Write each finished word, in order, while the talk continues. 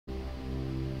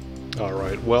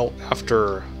Alright, well,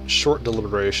 after short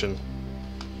deliberation,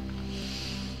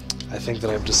 I think that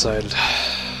I've decided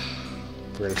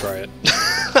we're gonna try it.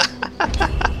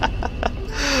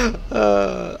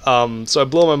 So I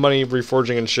blow my money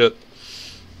reforging and shit,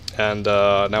 and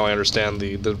now I understand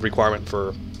the requirement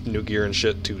for new gear and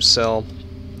shit to sell,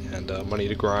 and money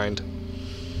to grind.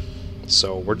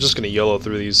 So we're just gonna YOLO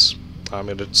through these. I'm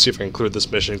gonna see if I can clear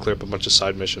this mission, clear up a bunch of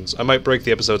side missions. I might break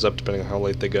the episodes up depending on how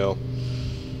late they go.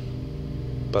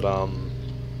 But and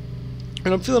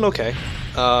I'm feeling okay.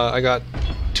 I got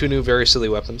 2 new very silly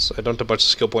weapons. I dumped a bunch of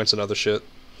skill points and other shit.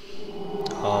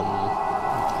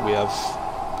 We have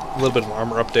a little bit of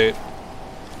armor update.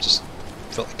 Just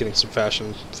felt like getting some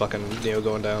fashion fucking Nioh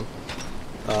going down.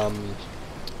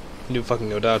 New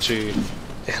fucking Odachi.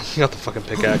 And we got the fucking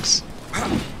pickaxe.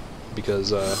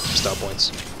 Because, style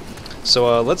points.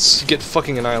 So, let's get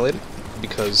fucking annihilated.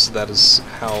 Because that is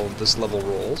how this level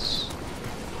rolls.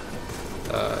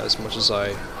 As much as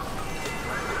I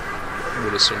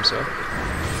would assume so.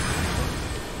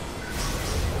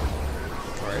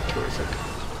 Alright, terrific.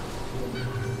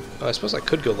 I suppose I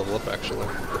could go level up, actually.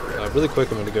 Really quick,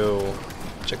 I'm going to go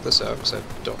check this out, because I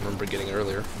don't remember getting it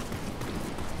earlier.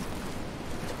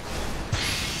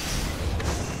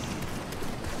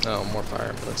 Oh, more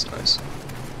fire, that's nice.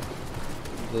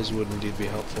 Those would indeed be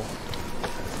helpful.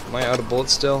 Am I out of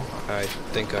bullets still? I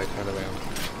think I kind of am.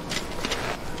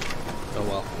 Oh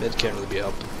well, it can't really be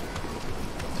helped.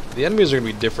 The enemies are going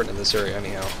to be different in this area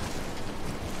anyhow.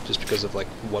 Just because of, like,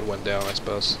 what went down, I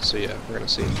suppose. So yeah, we're going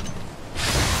to see.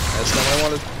 That's not what I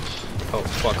wanted. Oh,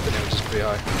 fuck, the damage is pretty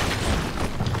high.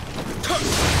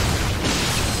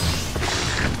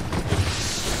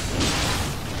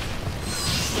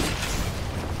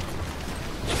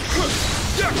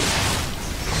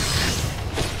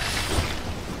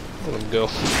 Let him go.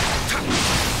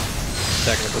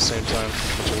 Attacking at the same time.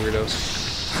 Bunch of weirdos.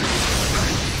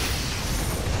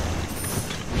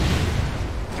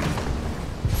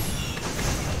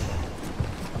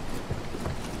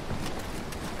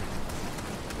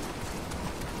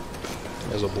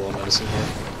 May as well blow medicine here.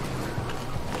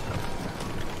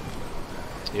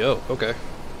 Yo, okay.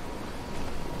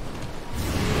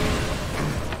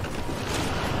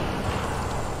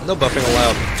 No buffing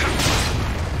allowed.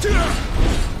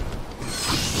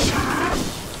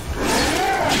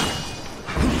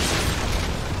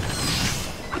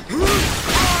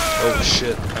 Oh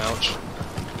shit, ouch.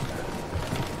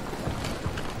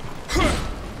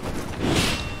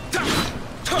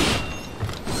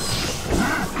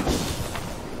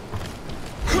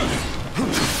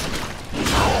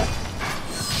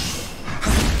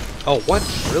 Oh, what?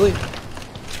 Really?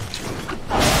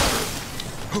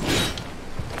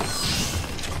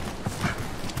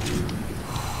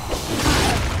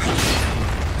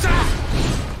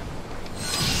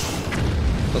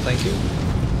 Well, thank you.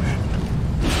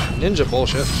 Ninja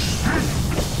bullshit.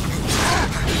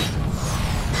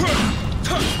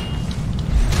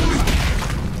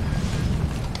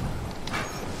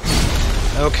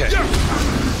 Okay.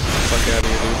 Fuck out of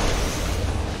here, dude.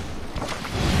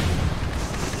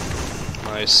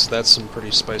 Nice, that's some pretty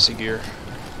spicy gear.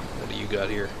 What do you got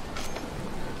here?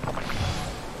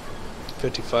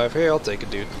 55. Hey, I'll take it,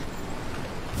 dude.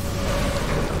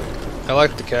 I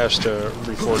like the cash to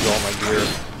reforge all my gear,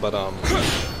 but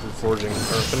reforging,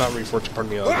 or not reforging,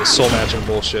 pardon me, the soul matching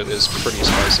bullshit is pretty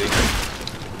spicy.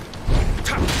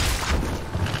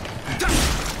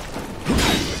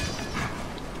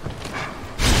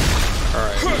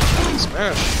 Alright,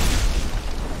 smash.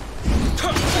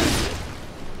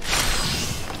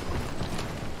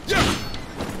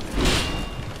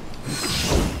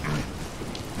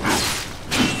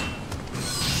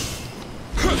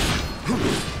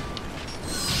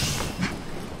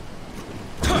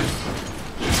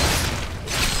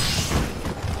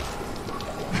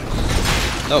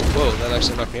 Oh, whoa, that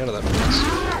actually knocked me out of that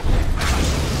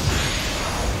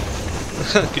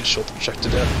place. Good shoulder check to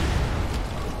death.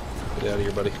 Get out of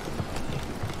here, buddy.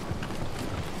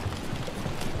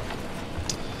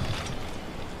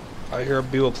 I hear a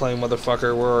bugle playing,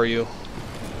 motherfucker. Where are you?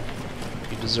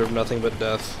 You deserve nothing but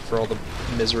death for all the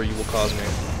misery you will cause me.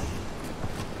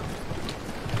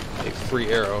 A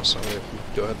free arrow, so I'm going to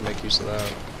go ahead and make use of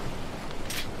that.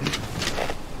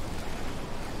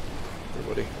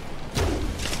 Everybody.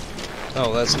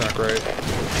 Oh, that's not great.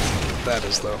 That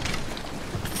is, though.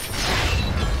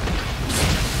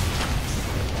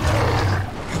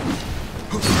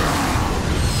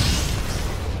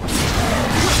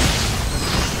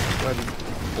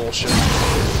 Bullshit. Get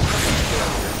out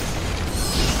of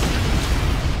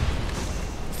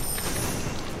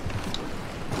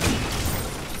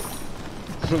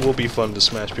here. It will be fun to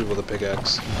smash people with a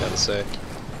pickaxe, gotta say.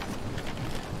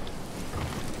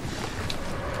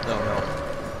 Oh no.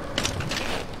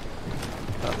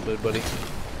 Not the mood, buddy.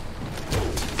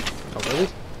 Oh, really?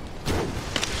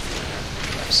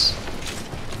 Nice.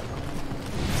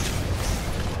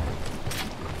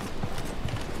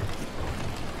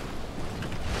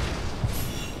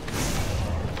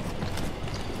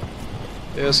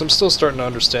 Yeah, so I'm still starting to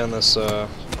understand this,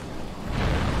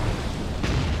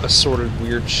 assorted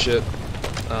weird shit,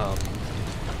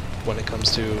 when it comes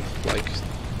to, like,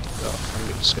 oh, I'm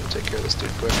just gonna take care of this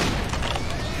dude quick.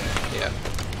 Yeah.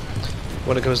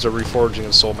 When it comes to reforging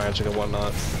and soul magic and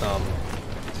whatnot,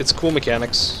 it's cool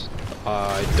mechanics.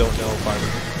 I don't know if I'm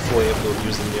fully able to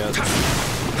use them yet,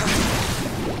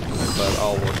 but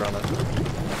I'll work on it.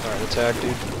 Alright, attack,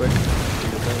 dude, quick. Do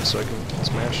your thing so I can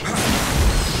smash.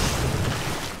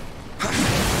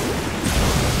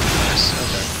 Nice,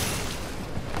 okay.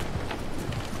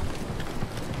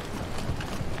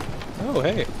 Oh,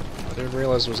 hey. I didn't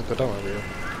realize there was a Kodama over here.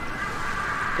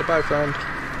 Goodbye, friend.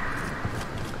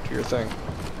 Do your thing.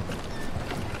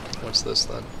 What's this,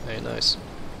 then? Hey, nice.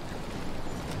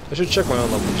 I should check my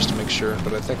own level just to make sure,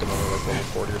 but I think I'm only like level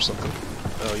 40 or something.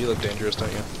 Oh, you look dangerous,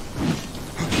 don't you?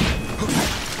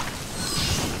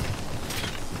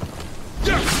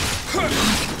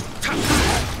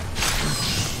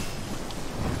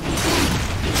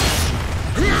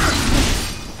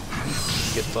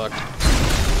 Get fucked.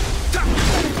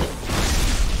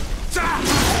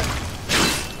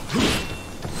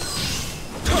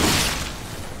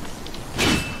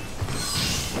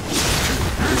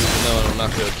 No,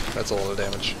 not good. That's a lot of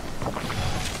damage.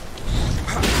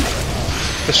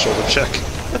 The shoulder check.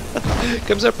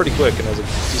 Comes out pretty quick and has a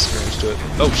decent range to it.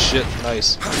 Oh shit,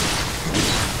 nice.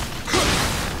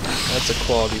 That's a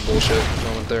quality bullshit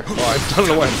moment there. Oh, I don't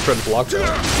know why I'm trying to block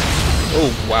that.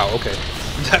 Oh, wow, okay.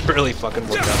 That barely fucking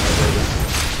worked out my favor.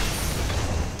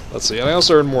 Let's see, and I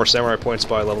also earned more samurai points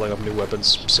by leveling up new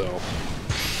weapons, so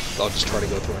I'll just try to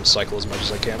go through and cycle as much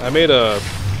as I can. I made a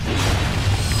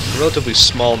relatively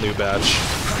small new batch,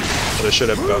 but I should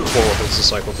have about 4 weapons to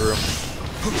cycle through.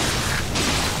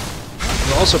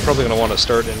 I'm also probably going to want to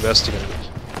start investing in,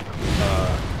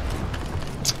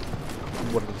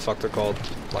 what the fuck they're called,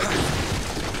 like,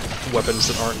 weapons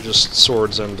that aren't just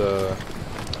swords and,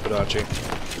 Kodachi.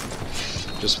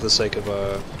 Just for the sake of,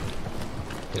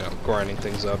 you know, grinding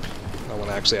things up. I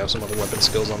want to actually have some other weapon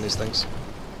skills on these things.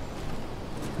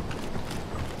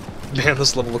 Man,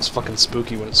 this level looks fucking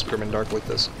spooky when it's grim and dark like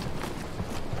this.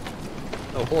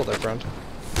 Oh, hello there, friend.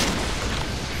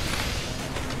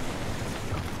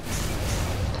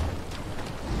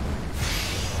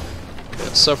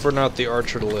 Yeah, Suffer Not the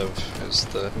Archer to Live is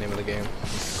the name of the game.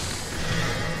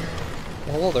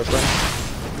 Oh, hello there, friend.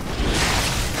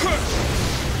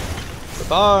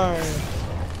 Goodbye!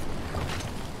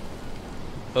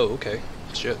 Oh, okay.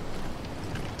 Shit.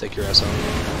 Take your ass out.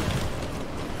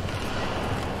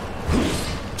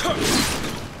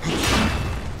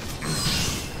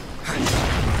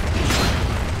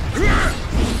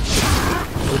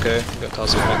 Okay, got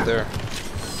tossed back there.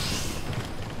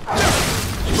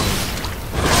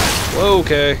 Whoa,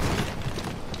 okay.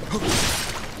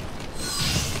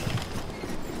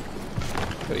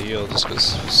 Gotta heal just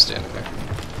because he's standing there.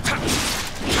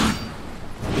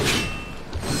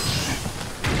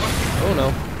 Oh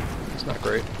no, it's not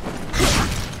great.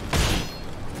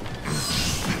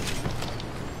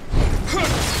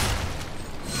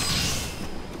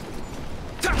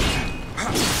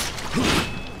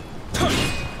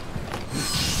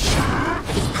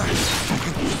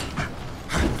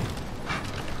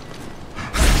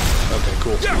 Okay,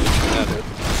 cool. That hit.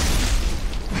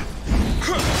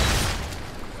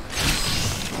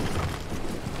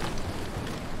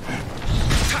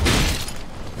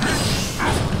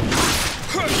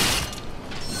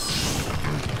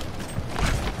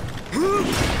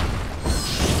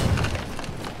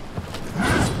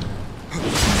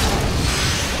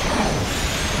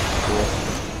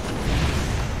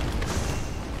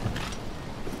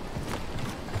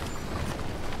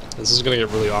 This is gonna get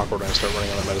really awkward when I start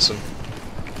running out of medicine.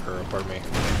 Or, pardon me.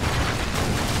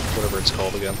 Whatever it's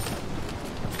called again.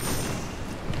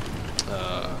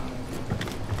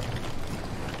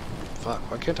 Fuck,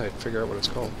 why can't I figure out what it's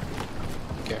called?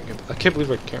 I can't believe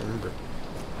I can't remember.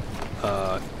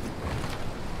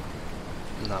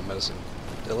 Not medicine.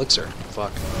 Elixir.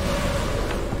 Fuck.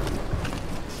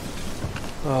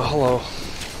 Hello.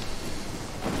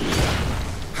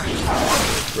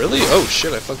 Really? Oh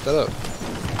shit, I fucked that up.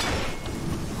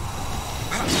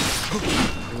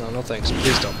 No, no thanks.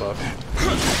 Please don't buff.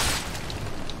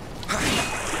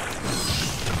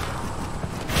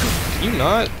 Can you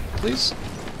not, please?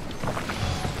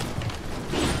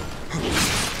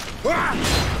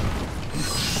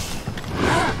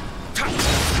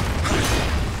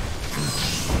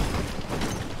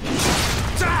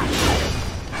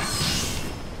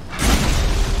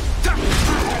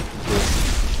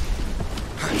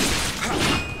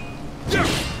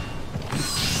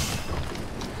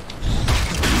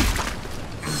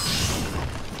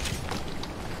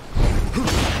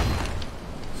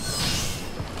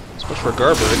 For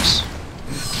Garbricks.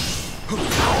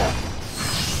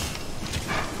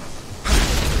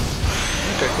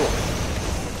 Okay, cool.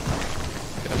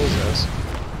 Yeah, those guys.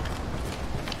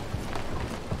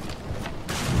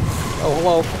 Oh,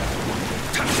 hello.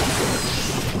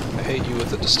 I hate you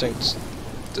with a distinct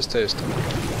distaste. Come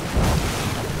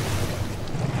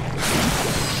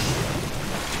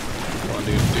on,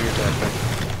 dude. Do your attack thing.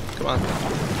 Come on.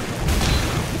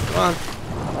 Come on.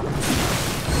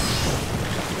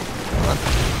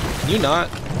 Can you not?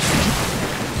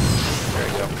 There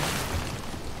you go.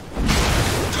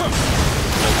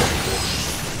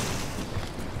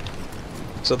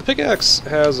 So the pickaxe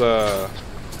has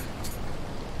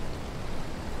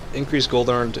increased gold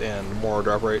earned and more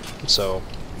drop rate, so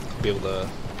I'll be able to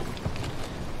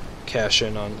cash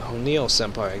in on Nioh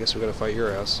senpai. I guess we gotta fight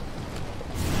your ass.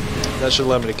 That should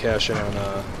allow me to cash in on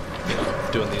you know,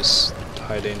 doing these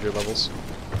high danger levels.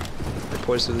 Are you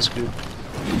poised to this dude?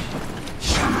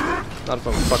 Not if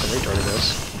I'm a fucking retard, I guess.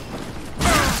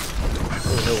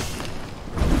 Oh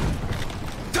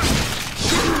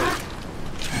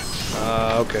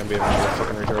no. Okay, I'm being a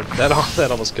fucking retard.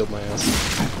 That almost killed my ass.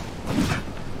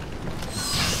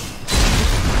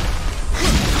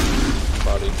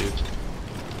 Body, dude.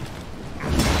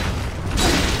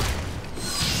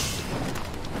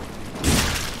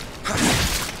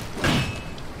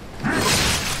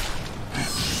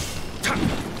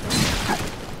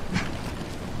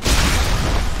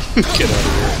 Get out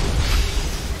of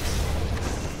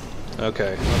here.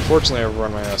 Okay, unfortunately I've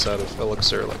run my ass out of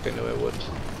elixir like I knew I would.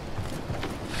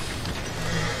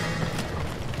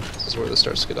 This is where this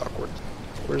starts to get awkward.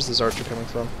 Where's this archer coming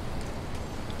from?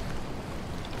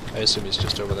 I assume he's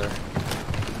just over there.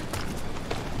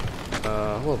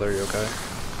 Well there you okay.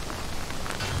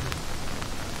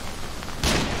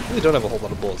 I really don't have a whole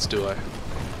lot of bullets, do I?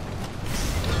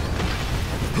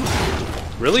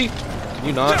 Really? Can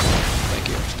you not? Thank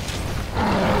you.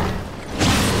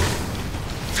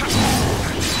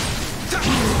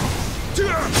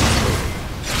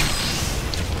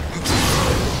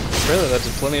 Really, that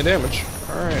did plenty of damage.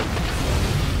 Alright.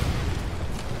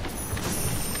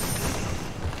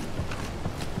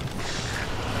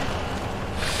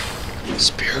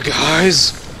 Spear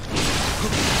guys!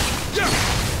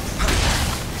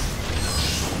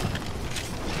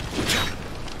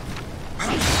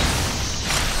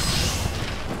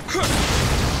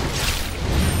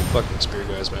 Fucking spear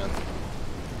guys, man.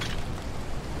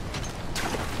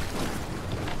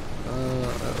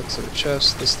 That looks like a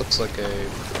chest. This looks like a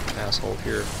asshole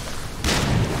here.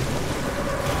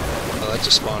 Oh, that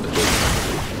just spawned it.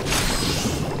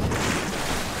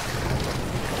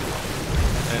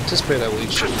 I anticipate I will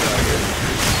eat shit out here.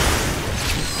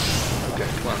 Okay,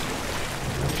 come on.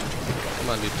 Come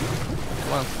on, dude.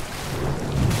 Come on.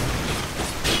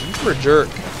 You're a jerk.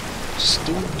 Just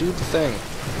do the thing.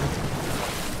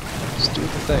 Just do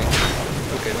the thing.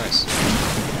 Okay, nice.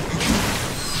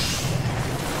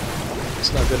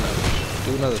 It's not good enough.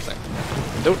 Do another thing.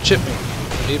 And don't chip me.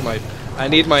 I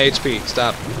need my HP.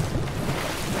 Stop.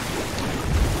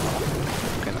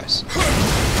 Okay, nice.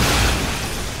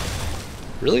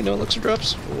 Really? No elixir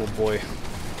drops? Oh boy.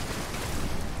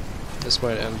 This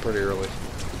might end pretty early.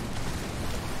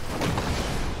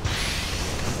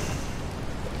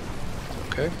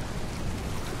 Okay.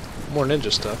 More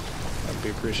ninja stuff. That'd be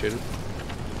appreciated.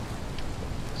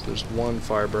 So there's one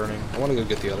fire burning. I want to go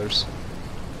get the others.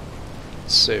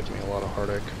 It saved me a lot of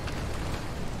heartache.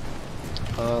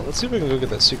 Let's see if we can go get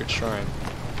that secret shrine.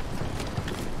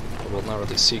 Well, not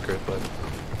really secret, but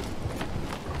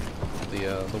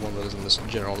the one that is in this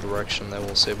general direction that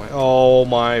will save my. Oh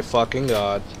my fucking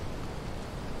god!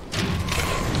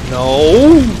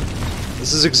 No!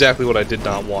 This is exactly what I did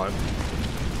not want.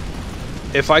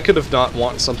 If I could have not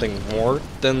want something more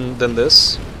than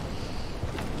this,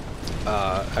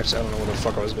 actually I don't know where the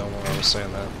fuck I was going when I was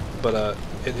saying that, but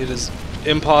it is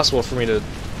impossible for me to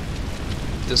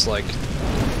dislike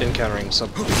encountering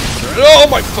something. Oh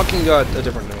my fucking god! A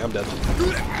different thing. I'm dead.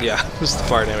 Yeah, this is the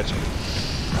fire damage.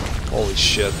 Holy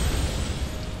shit.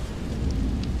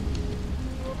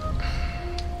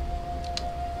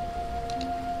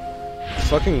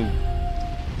 Fucking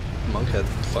monkhead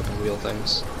fucking wheel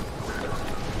things.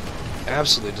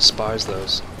 absolutely despise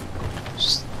those.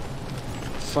 Just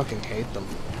fucking hate them.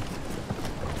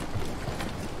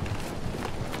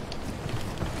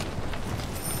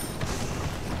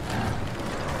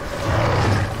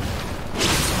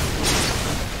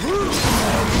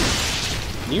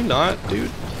 Can you not,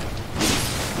 dude?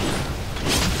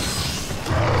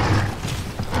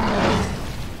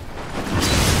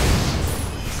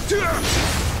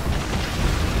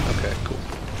 Okay, cool.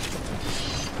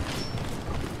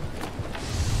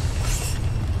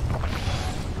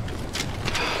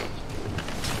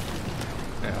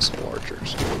 Asshole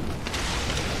archers.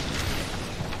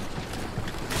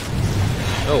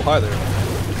 Oh, hi there.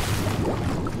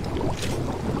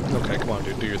 Okay, come on,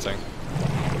 dude, do your thing.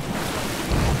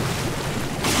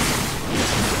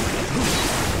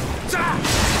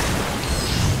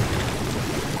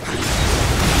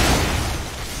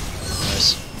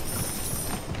 Nice.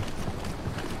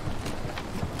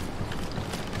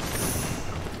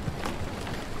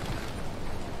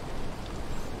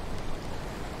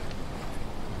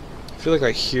 I feel like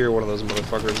I hear one of those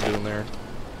motherfuckers doing their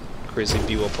crazy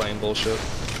duo playing bullshit.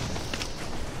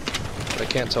 But I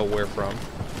can't tell where from.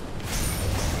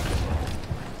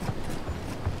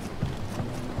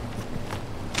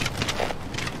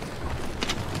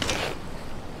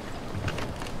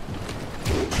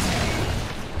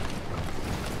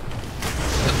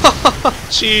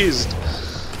 Jeez!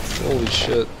 Holy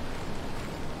shit.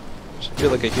 I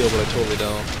feel like I heal, but I totally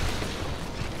don't.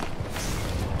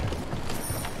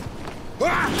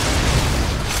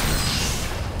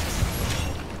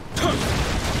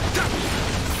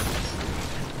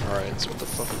 Alright, so what the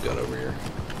fuck we got over here?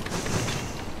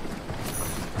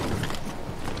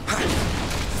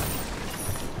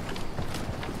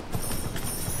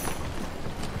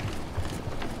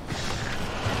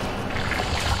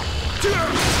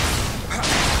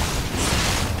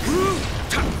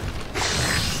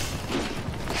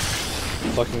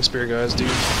 Fucking spear guys, dude.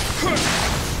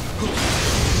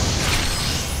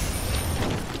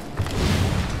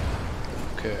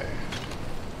 Okay.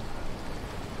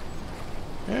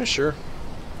 Yeah, sure.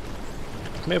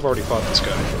 I may have already fought this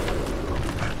guy.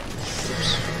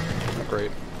 Oops. Not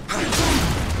great.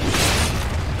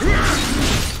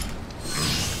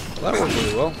 Well, that worked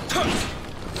really well.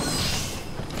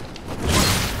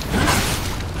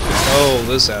 Oh,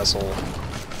 this asshole.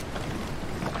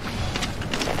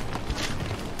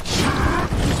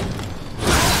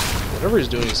 Whatever he's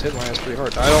doing, he's hitting my ass pretty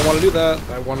hard. I don't want to do that.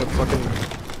 I want to fucking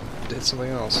hit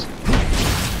something else.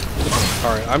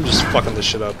 Alright, I'm just fucking this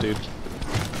shit up, dude.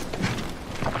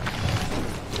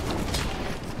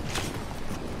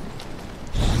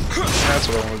 That's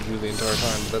what I wanted to do the entire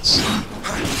time, but that's...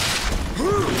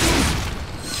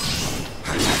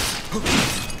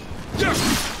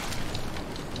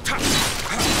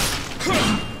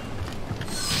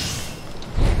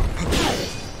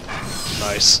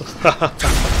 Nice.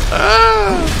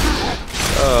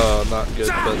 Oh, not good,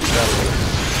 but that'll work.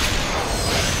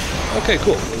 Okay,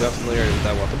 cool. We got familiarity with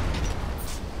that weapon.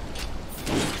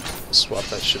 Swap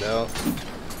that shit out.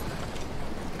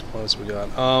 What else we got?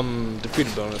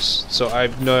 Defeated bonus. So I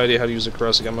have no idea how to use a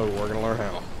corrosive ammo, but we're gonna learn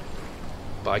how.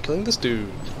 By killing this dude,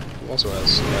 who also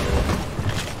has ammo.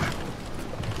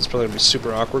 It's probably gonna be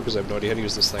super awkward because I have no idea how to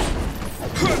use this thing.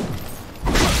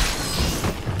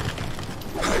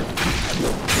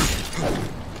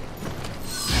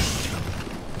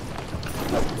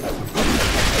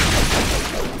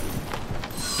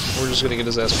 We're just gonna get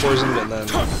his ass poisoned and then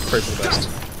pray for the best.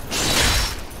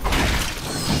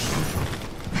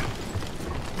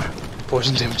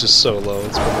 Poison damage is so low,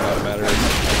 it's really not a matter of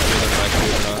feeling like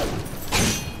it or not.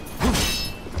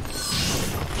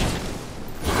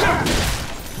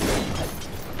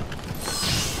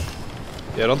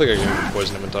 Yeah, I don't think I can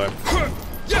poison him in time.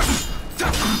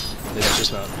 It's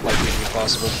just not likely to be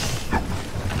possible.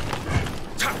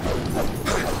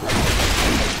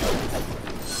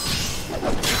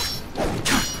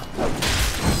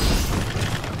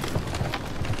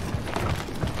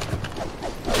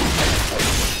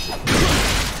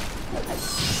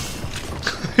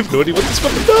 I have no idea what this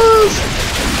weapon does!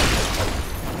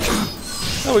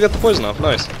 Oh, we got the poison off,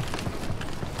 nice.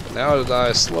 Now to die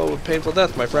a slow and painful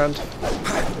death, my friend.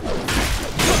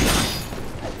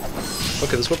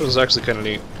 Okay, this weapon is actually kind of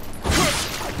neat.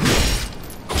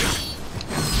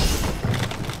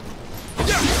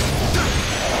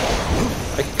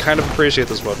 I kind of appreciate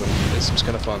this weapon. It seems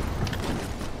kind of fun.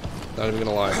 Not even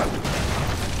gonna lie.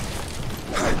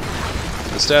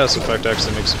 The status effect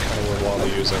actually makes it kind of worthwhile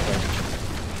to use, I think.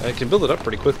 I can build it up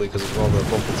pretty quickly because of all the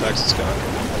vocal attacks it's got.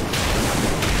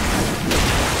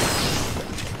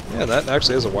 Yeah, that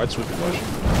actually has a wide sweeping motion.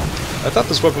 I thought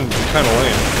this weapon would be kind of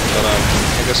lame, but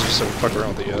I guess I just haven't fucked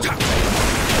around with it yet.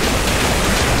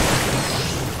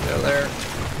 Yeah, there.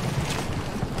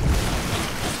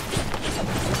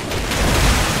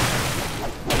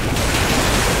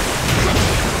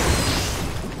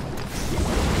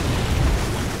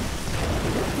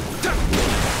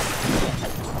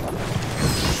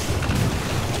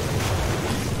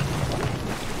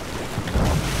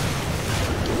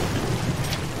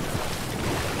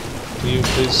 Can you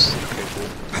please? Okay, cool.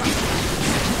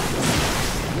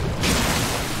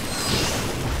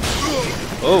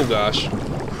 Oh gosh.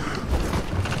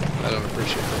 I don't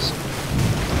appreciate this.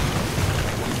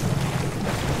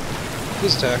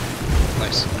 Please attack.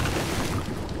 Nice.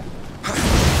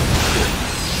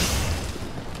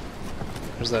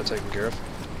 There's that taken care of.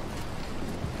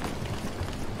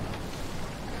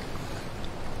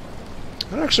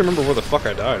 I don't actually remember where the fuck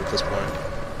I died at this point.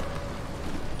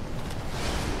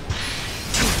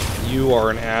 You are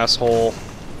an asshole.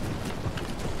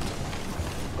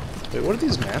 Wait, what are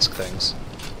these mask things?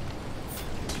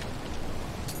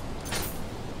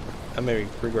 I may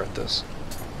regret this.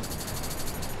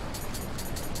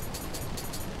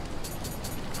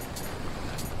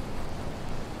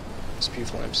 Spew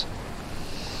flames.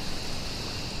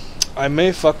 I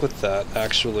may fuck with that,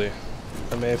 actually.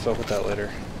 I may fuck with that later.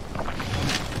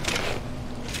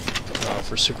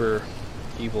 For super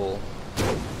evil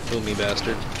UMI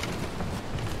bastard.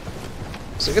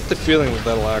 So I get the feeling that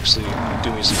that'll actually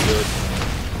do me some good.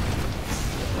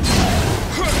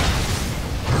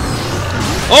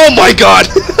 Oh my god!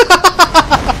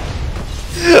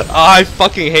 I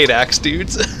fucking hate axe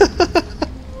dudes.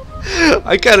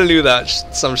 I kinda knew that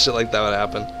some shit like that would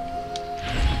happen.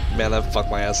 Man, that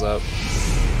fucked my ass up.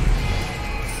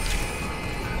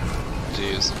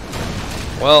 Jeez.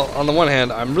 Well, on the one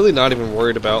hand, I'm really not even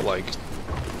worried about, like...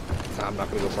 Nah, I'm not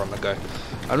gonna go farm that guy.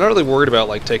 I'm not really worried about,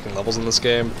 like, taking levels in this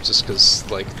game, just because,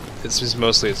 like, it's just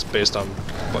mostly it's based on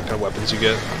what kind of weapons you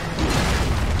get.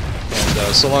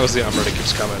 And so long as the armor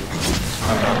keeps coming,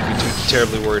 I'm not gonna be too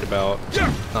terribly worried about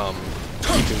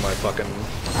keeping my fucking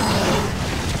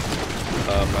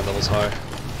my levels high.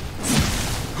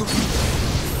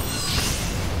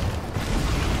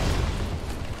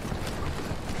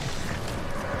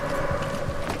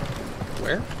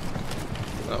 Where?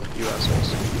 Oh, you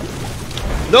assholes.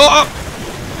 No! Oh!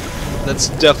 That's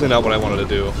definitely not what I wanted to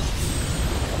do.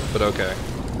 But okay.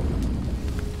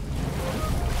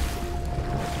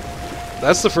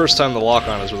 That's the first time the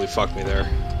lock-on has really fucked me there.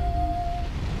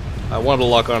 I wanted to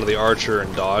lock onto the archer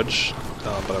and dodge,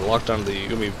 but I locked onto the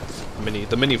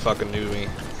mini fucking UMI,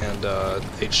 and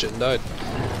ate shit and died.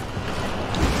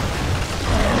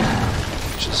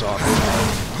 Which is awkward.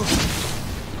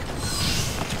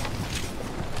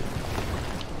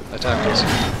 Attack us.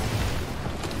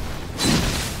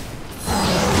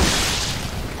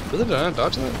 Really, did I not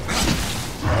dodge that?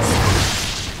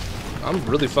 I'm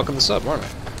really fucking this up, aren't I?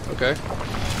 Okay.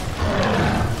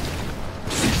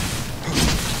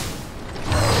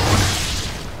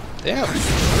 Damn,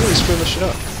 I'm really screwing this shit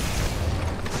up.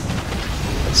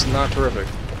 That's not terrific.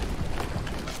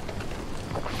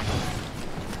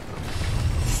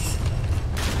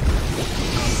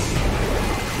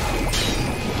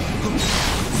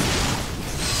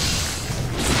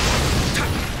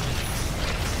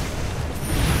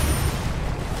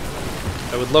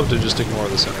 I would love to just ignore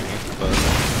this enemy, but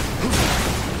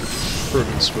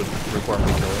prudence would require me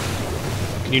to kill it.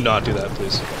 Can you not do that,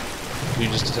 please? Can you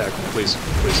just attack me, please?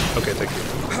 Please. Okay, thank you.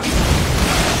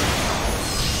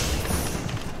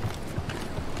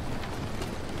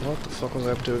 What the fuck was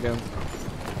I up to again? I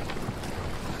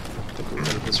think we were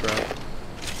headed this route.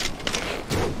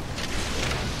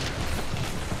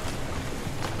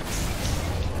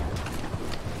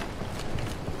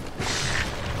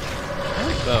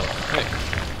 Oh, hey.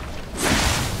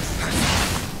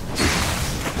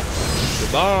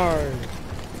 Goodbye!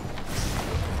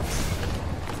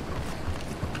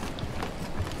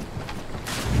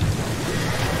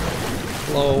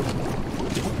 Hello.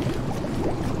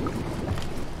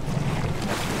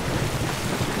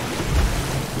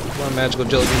 Come on, magical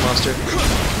jelly bean monster.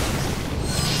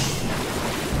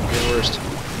 You're the worst.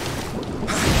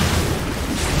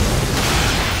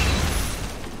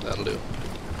 That'll do.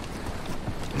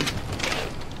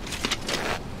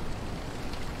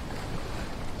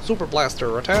 Super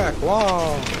blaster attack!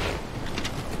 Wow!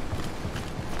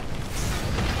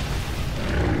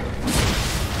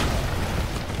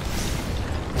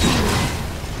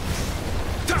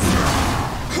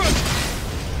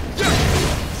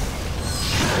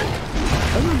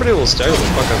 I've never been able to stagger the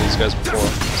fuck out of these guys before,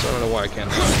 so I don't know why I can't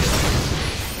now.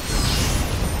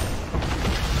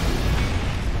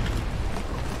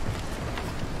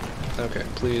 Okay,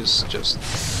 please just...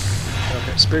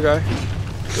 Okay, spear guy.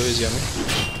 Go easy on me.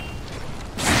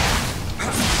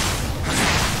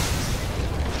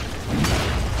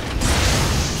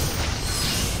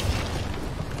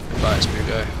 Bye, spear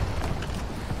guy.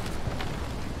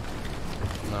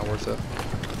 Not worth it.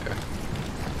 Okay.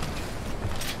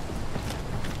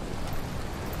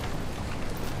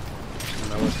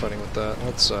 Not worth fighting with that.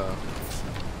 Let's, how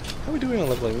are we doing on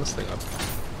leveling this thing up?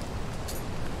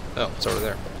 Oh, it's over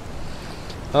there.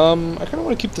 I kind of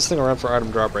want to keep this thing around for item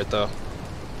drop rate, though.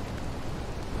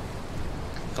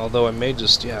 Although I may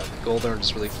just, yeah, gold earned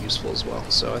is really useful as well,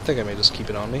 so I think I may just keep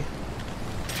it on me.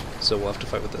 So we'll have to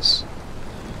fight with this.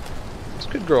 This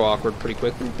could grow awkward pretty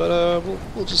quickly, but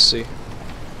we'll just see.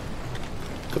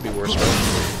 Could be worse,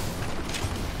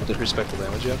 right? Did respectful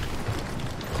damage yet?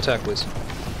 Attack, please.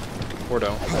 Or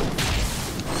don't.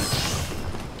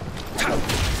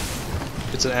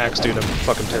 It's an axe, dude. I'm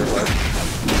fucking terrified.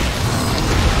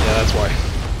 Yeah, that's why.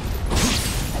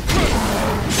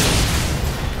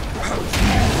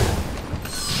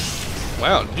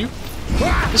 Wow, did you...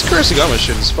 This Kurosagama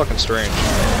shit is fucking strange.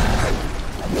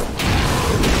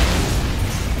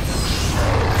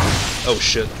 Oh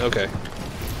shit, okay.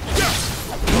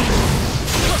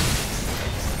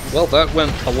 Well, that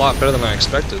went a lot better than I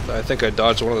expected. I think I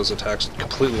dodged one of those attacks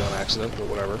completely on accident, but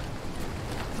whatever.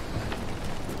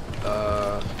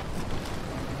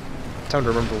 Time to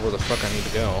remember where the fuck I need to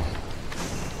go.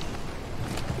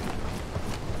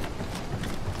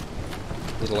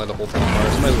 It'll light the whole thing on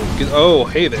fire. Might as well get... Oh,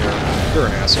 hey there. You're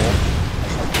an asshole.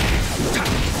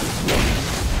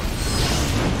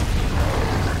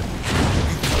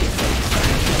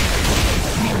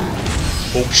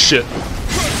 Oh shit.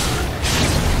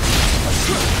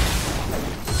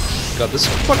 God, this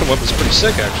fucking weapon's pretty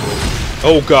sick, actually.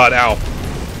 Oh god, ow.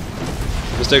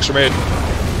 Mistakes were made.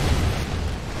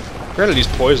 Granted, he's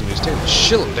poisoned. He's taking a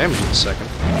shitload of damage in a second.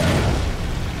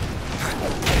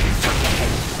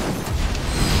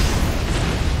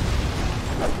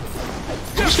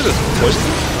 Just get a poison.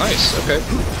 Nice, okay.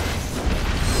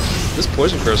 This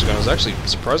poison Kurosagama is actually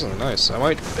surprisingly nice. I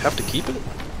might have to keep it,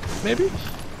 maybe?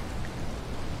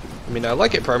 I mean, I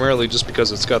like it primarily just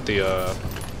because it's got the,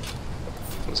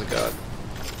 what's it got?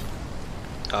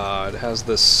 It has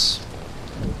this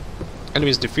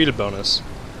enemies defeated bonus,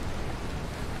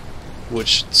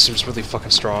 which seems really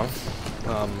fucking strong.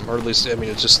 Or at least, I mean,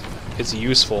 it's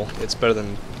useful. It's better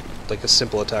than, like, a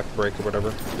simple attack break or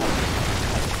whatever.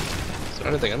 Is there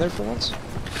anything in there for once?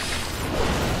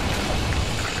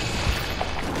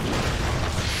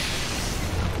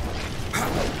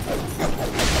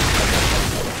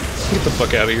 Get the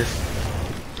fuck out of here.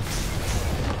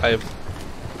 I have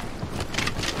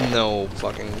no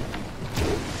fucking...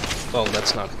 Oh,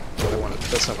 that's not what I wanted.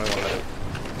 That's not what I wanted.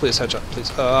 Please, headshot,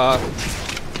 please.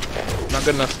 Not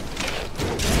good enough.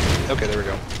 Okay, there we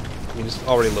go. He's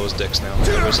already low as dicks now.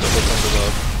 I wasted a whole ton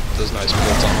of those nice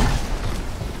bolts on him.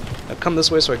 Now come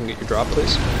this way so I can get your drop,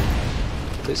 please.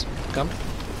 Please, come.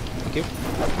 Thank you.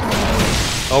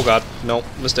 Oh god, no,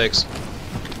 mistakes.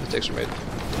 Mistakes were made.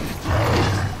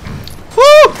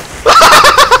 Woo!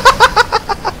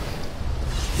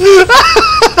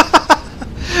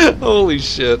 Holy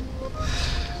shit.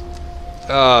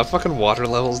 Fucking water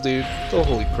levels, dude. Oh,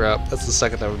 holy crap. That's the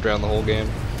second time I've drowned the whole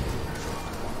game.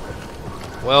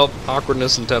 Well,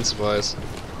 awkwardness intensifies.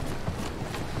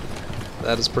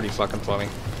 That is pretty fucking funny.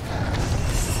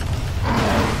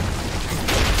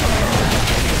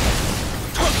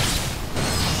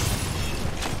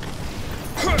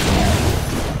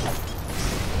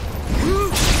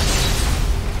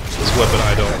 This weapon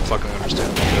I don't fucking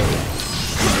understand.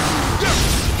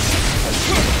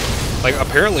 Like,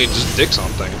 apparently it just dicks on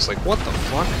things. Like, what the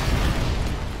fuck?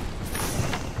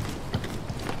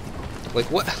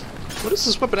 Like, what? What does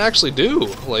this weapon actually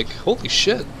do? Like, holy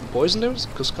shit. Poison damage?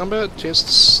 Close combat?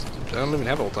 Chance to... I don't even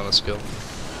have a whole ton of skill.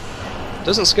 It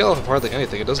doesn't scale off hardly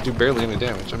anything. It doesn't do barely any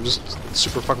damage. I'm just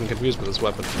super fucking confused with this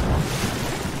weapon. Get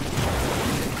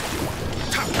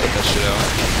that shit out.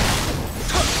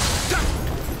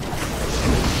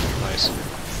 Nice.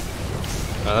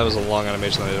 That was a long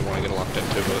animation that I didn't want to get locked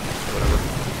into, but whatever.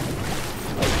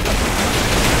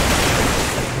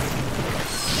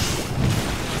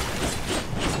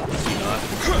 Not.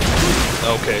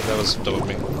 Okay, that was dumb of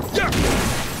me.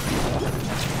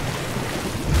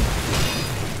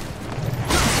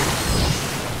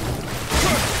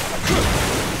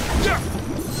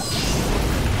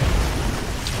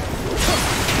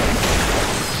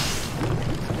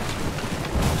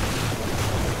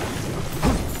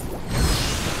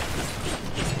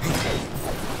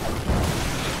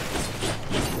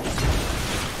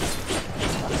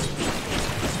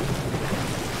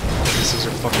 things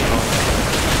are fucking on.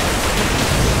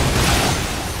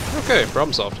 Okay,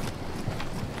 problem solved.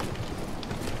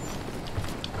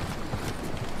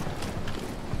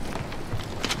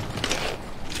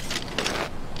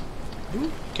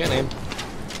 Ooh, can't aim.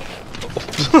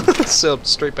 Oh. Sailed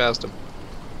straight past him.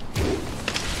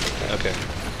 Okay.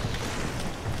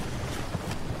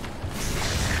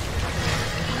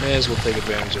 May as well take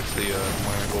advantage of the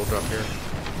minor gold drop here.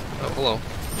 Oh, hello.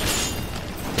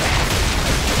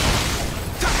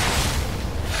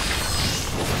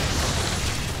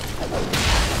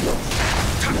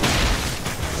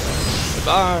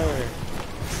 Goodbye!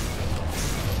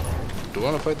 Do I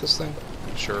want to fight this thing?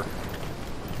 Sure.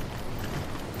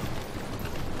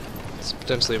 It's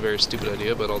potentially a very stupid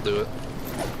idea, but I'll do it.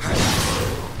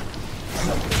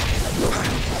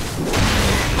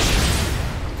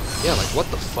 Yeah, like what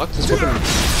the fuck? This weapon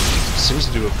seems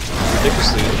to do a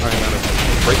ridiculously high amount of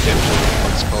break damage.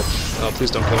 What's it called? Oh, please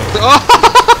don't kill me. Oh!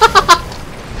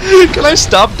 Can I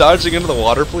stop dodging into the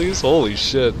water, please? Holy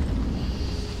shit.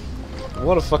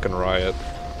 What a fucking riot.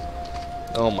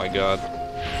 Oh my god.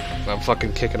 I'm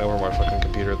fucking kicking over my fucking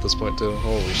computer at this point, too.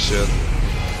 Holy shit.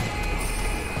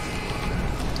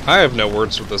 I have no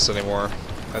words with this anymore.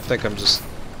 I think I'm just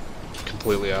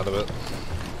completely out of it.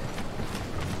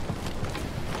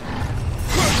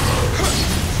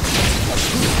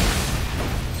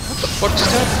 What the fuck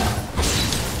just happened?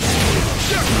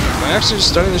 Am I actually just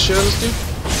stunning the shit out of this dude?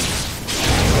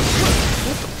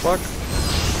 What the fuck?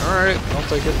 Alright, I'll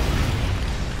take it.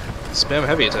 Spam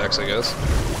heavy attacks, I guess.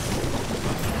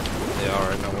 Yeah,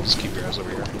 alright, no, we'll just keep your ass over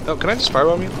here. Oh, can I just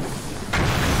firebomb you?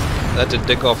 That did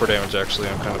dick all for damage, actually.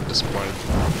 I'm kind of disappointed.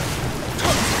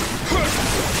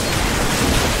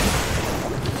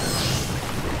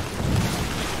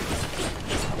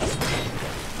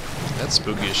 That's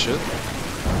spooky as shit.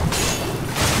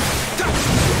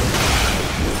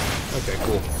 Okay,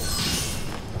 cool.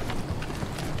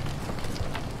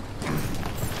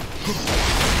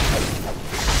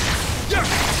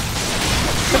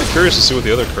 I'm kind of curious to see what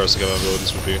the other corrosive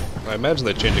abilities would be. I imagine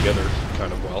they chain together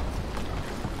kind of well.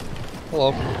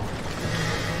 Hello.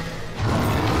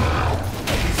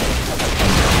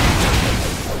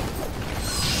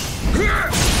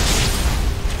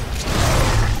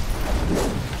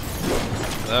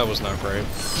 That was not great.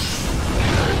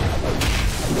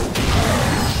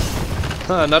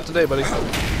 Huh, not today, buddy.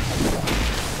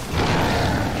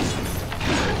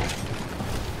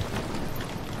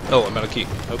 Oh, I'm out of key.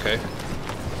 Okay.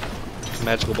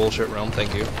 Magical bullshit realm,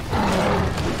 thank you.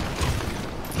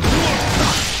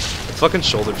 The fucking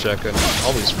shoulder check and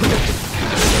always forget to do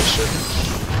that shit.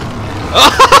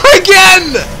 Again!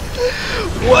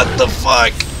 What the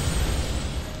fuck?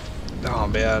 Oh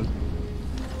man.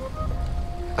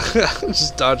 I'm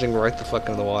just dodging right the fuck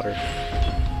into the water.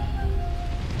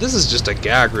 This is just a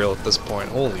gag reel at this point.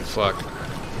 Holy fuck.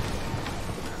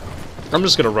 I'm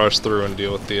just gonna rush through and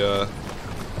deal with the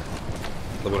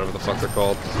whatever the fuck they're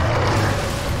called.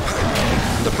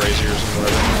 The braziers and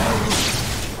whatever.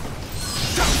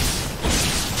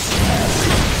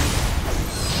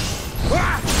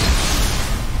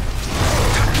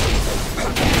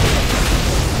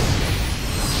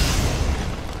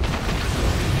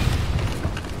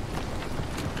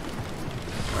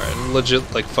 Alright, legit,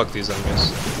 like, fuck these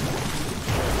enemies.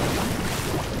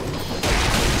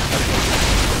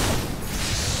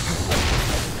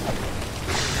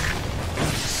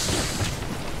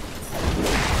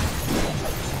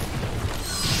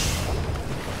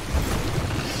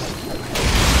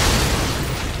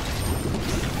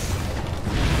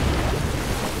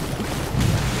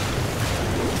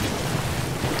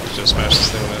 Just smash this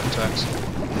thing when it attacks.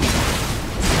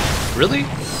 Really?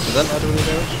 Did that not do any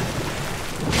damage?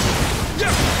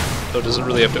 Oh, does it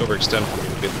really have to overextend for me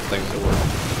to get the thing to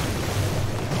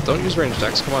work? Don't use range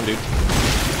attacks, come on, dude. There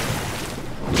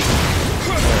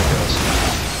it goes.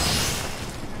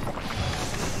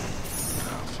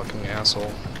 Oh, fucking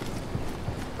asshole.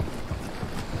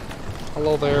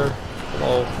 Hello there.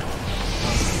 Hello.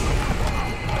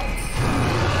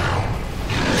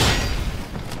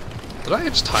 Did I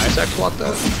just high attack block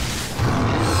that?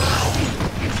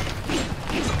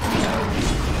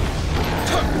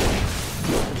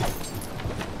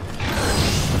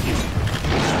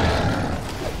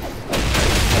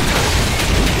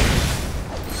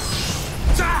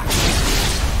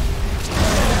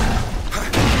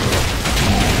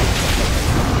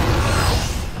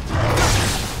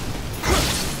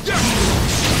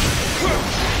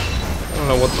 I don't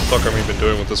know what the fuck I'm even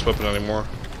doing with this weapon anymore.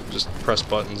 Just press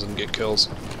buttons and get kills.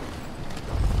 What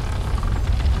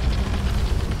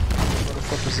the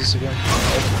fuck is this again?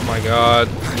 Oh my god.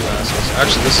 You assholes.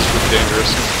 Actually, this is really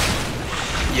dangerous.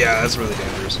 Yeah, that's really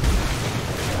dangerous.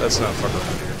 Let's not fuck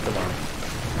around here. Come on.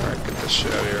 Alright, get this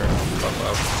shit out of here. Fuck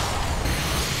up.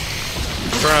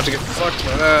 Try not to get fucked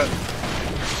by that.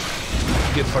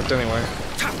 Get fucked anyway.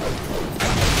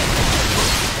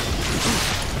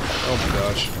 Oh my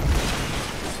gosh.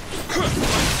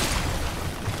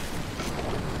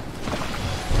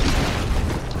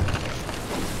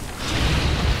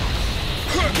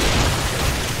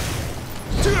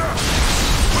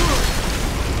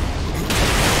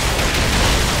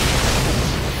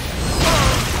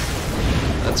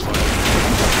 That's fine.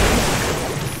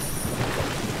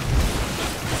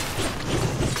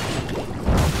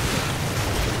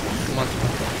 Come on.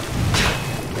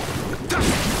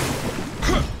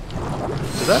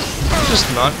 Did that just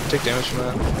not take damage from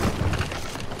that?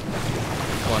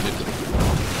 Come on, dude.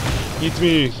 Eat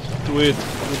me! Do it!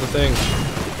 Do the thing.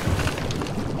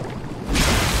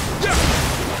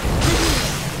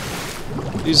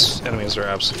 These enemies are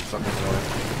absolutely fucking annoying.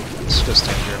 Let's just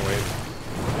stand here and wait.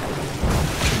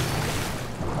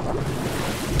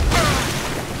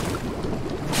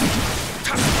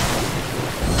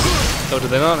 Oh, do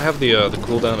they not have the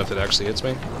cooldown if it actually hits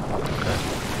me? Okay.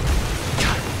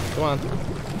 Come on.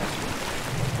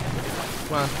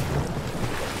 Come on.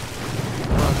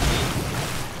 Come on.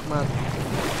 Come on.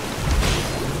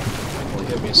 Well,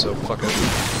 hit me, so fuck it.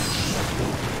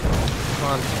 Come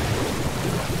on.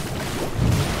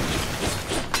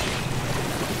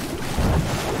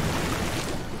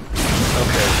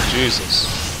 Okay, Jesus.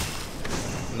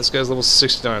 And this guy's level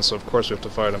 69, so of course we have to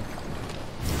fight him.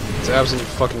 It's absolutely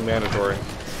fucking mandatory.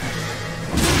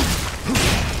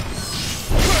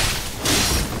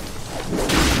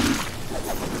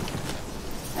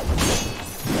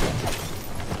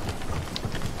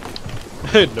 I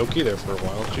had no key there for a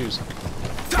while, jeez.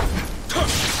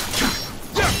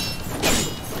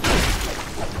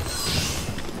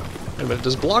 Wait a minute,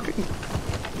 does blocking...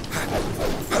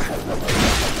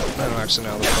 I don't actually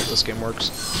know how this game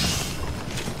works.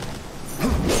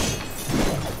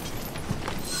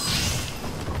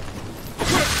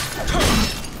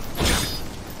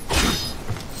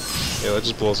 Yeah, that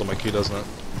just blows up my key, doesn't it?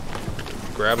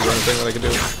 Grabs or anything that I can do?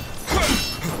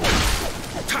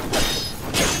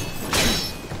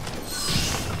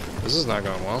 This is not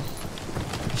going well.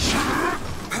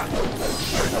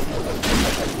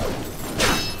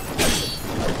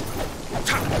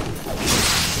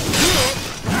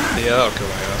 Yeah, that'll kill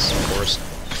my ass, of course.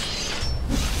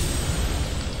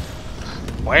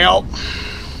 Well...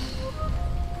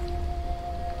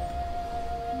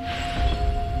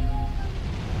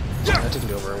 that didn't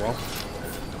go very well.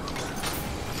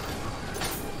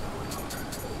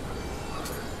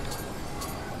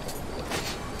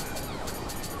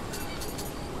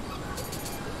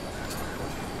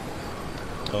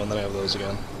 Oh, and then I have those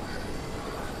again.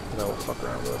 That we'll fuck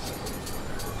around with.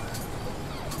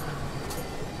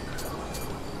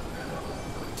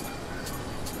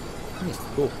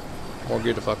 Cool. More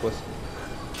gear to fuck with.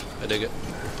 I dig it.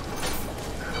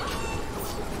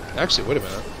 Actually, wait a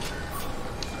minute.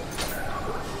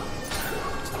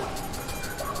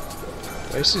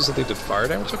 I see something did fire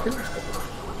damage up here?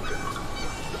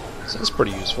 So that's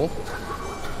pretty useful.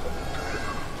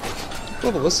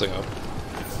 Level this thing up.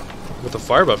 With the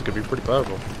fire buff, it could be pretty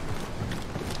powerful.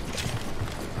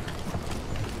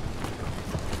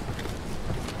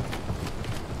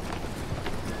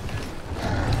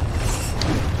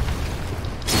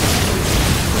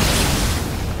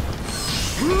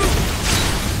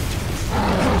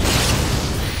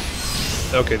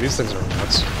 Okay, these things are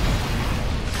nuts.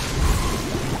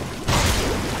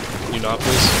 Can you not,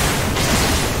 please?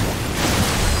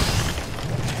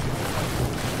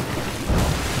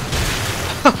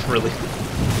 Really? You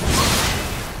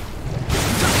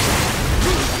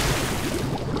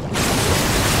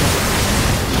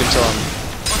can tell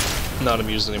I'm not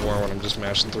amused anymore when I'm just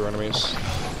mashing through enemies.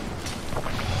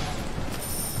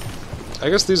 I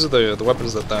guess these are the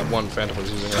weapons that one Phantom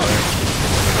was using earlier.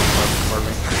 Pardon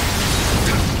me.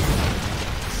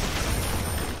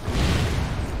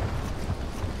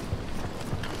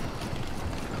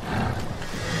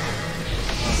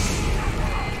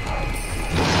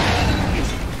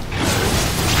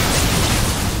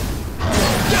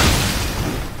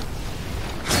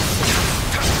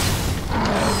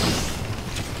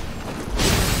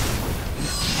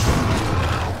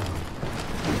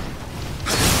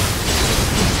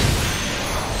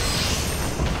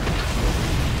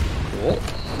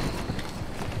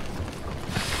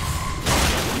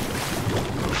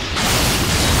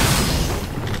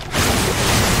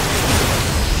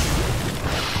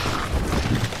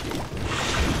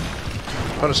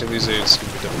 Punishing these aids can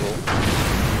be difficult.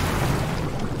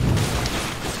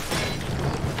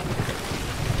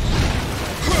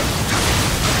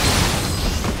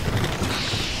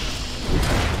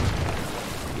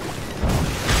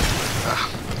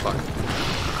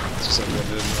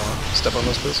 Step on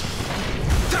those, please.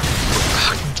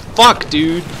 Fuck,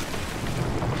 dude!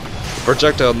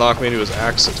 Projectile knocked me into his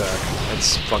axe attack.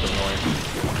 That's fucking annoying.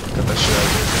 Get that shit out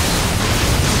of here.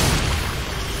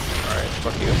 Alright,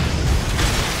 fuck you.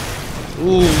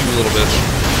 Ooh, you little bitch.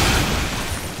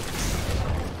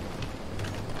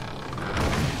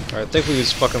 Alright, I think we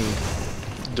use fucking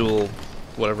dual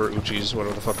whatever Uchis,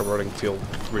 whatever the fuck I'm running, feel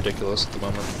ridiculous at the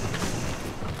moment.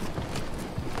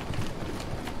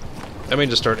 I may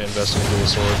just start investing in dual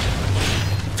sword.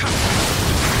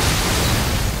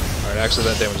 Alright, actually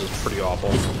that damage is pretty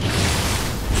awful.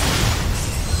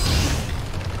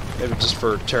 Maybe just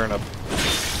for tearing up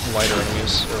lighter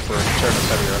enemies, or for tearing up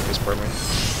heavier enemies, pardon me.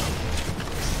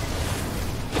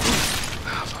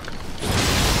 Ah, fuck.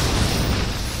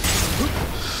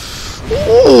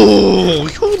 Ooh,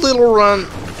 you little runt!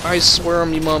 I swear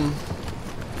on me, mum.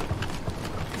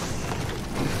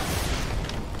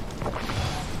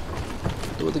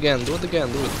 Do it again, do it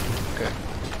again, do it. Okay.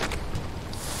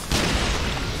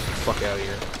 Fuck out of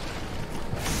here.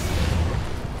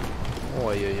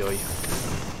 Oi, oi, oi.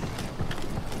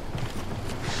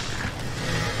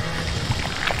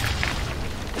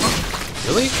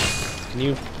 Really? Can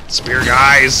you spear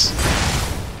guys?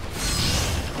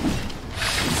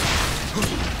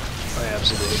 I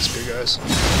absolutely hate spear guys.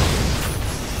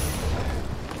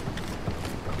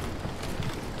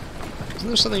 Isn't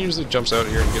there something that usually jumps out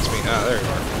here and gets me? Ah, there you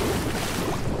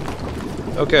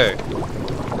are. Okay.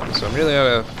 So I'm nearly out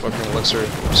of fucking elixir. I'm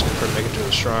just gonna try to make it to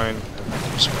the shrine. And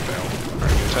I'm just gonna fail.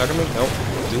 Alright, you attacking me? Nope.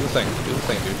 Do the thing. Do the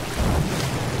thing, dude.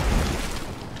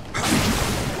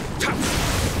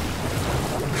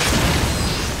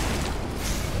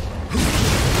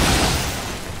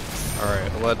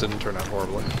 Alright, well that didn't turn out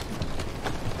horribly.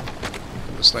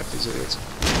 I'm gonna snipe these idiots.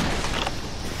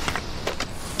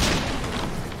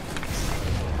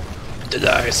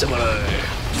 Die, samurai!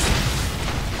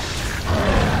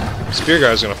 Spear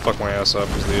guy's gonna fuck my ass up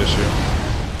is the issue.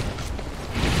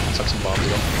 Suck some bombs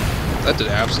though. That did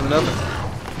absolutely nothing.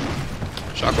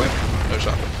 Shockwave? No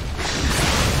shockwave.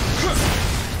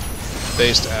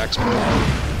 Based axe move.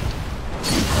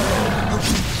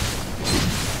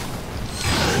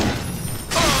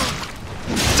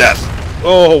 Death!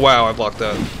 Oh wow, I blocked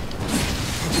that.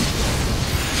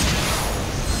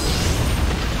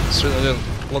 Certainly didn't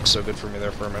look so good for me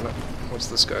there for a minute. What's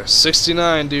this guy?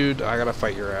 69, dude! I gotta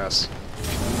fight your ass.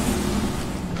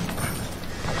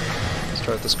 Let's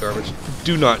try out this garbage.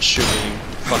 Do not shoot me, you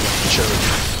fucking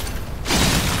chode.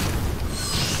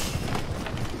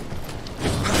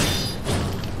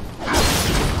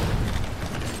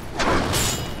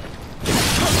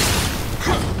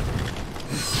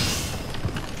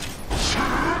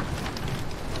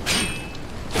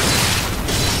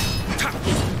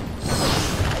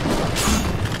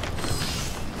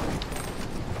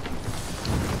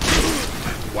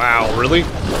 Wow, really?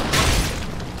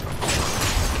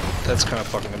 That's kind of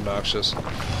fucking obnoxious.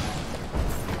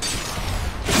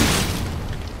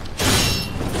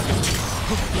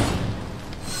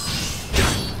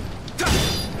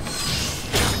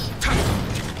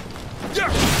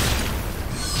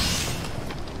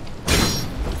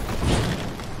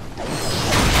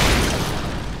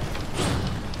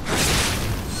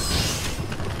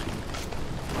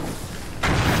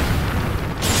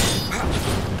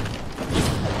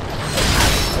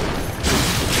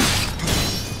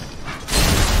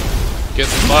 Get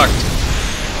fucked.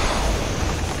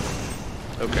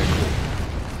 Okay, cool.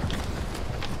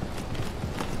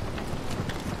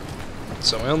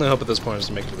 So my only hope at this point is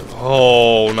to make it to the—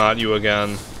 oh, not you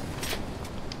again.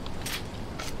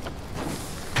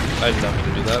 I did not mean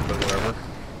to do that, but whatever.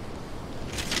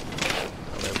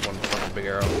 Oh, they have one fucking big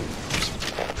arrow.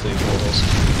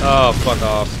 Oh, fuck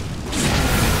off.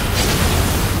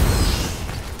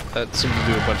 That seemed to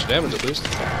do a bunch of damage at least.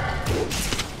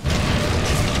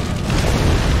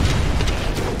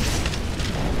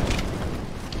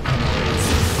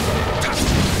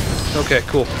 Okay,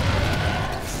 cool.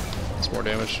 That's more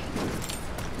damage.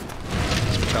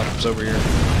 Some calibers over here.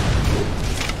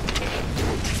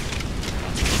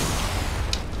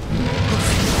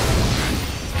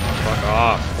 Fuck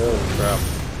off. Holy crap.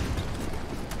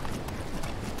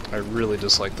 I really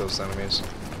dislike those enemies.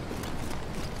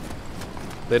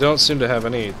 They don't seem to have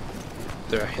any—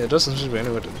 it doesn't seem to be any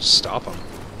way to stop them.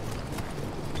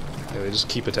 Yeah, they just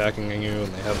keep attacking you,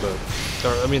 and they have the—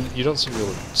 or, I mean, you don't seem to be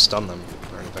able to stun them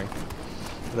or anything.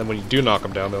 And then when you do knock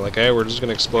them down, they're like, hey, we're just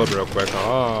gonna explode real quick.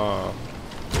 Ah.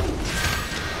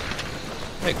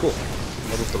 Hey, cool.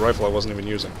 What with the rifle I wasn't even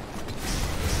using?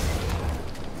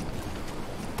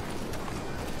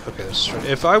 Okay,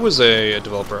 if I was a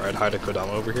developer, I'd hide a Kodama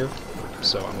over here.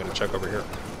 So I'm gonna check over here.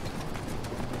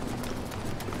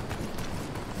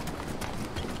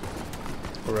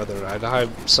 Or rather, I'd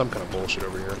hide some kind of bullshit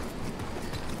over here.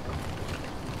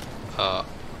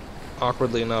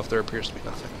 Awkwardly enough, there appears to be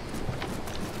nothing.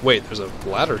 Wait, there's a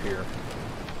ladder here.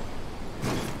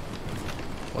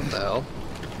 What the hell?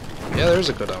 Yeah, there's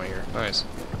a Kodama here. Nice.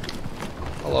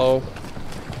 Hello.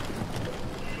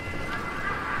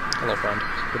 Hello, friend.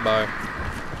 Goodbye.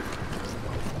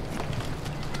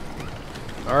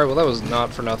 Alright, well that was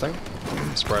not for nothing,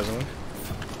 surprisingly.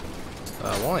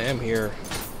 While I am here,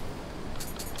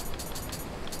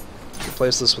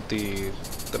 replace this with the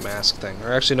mask thing.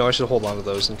 Or actually, no, I should hold on to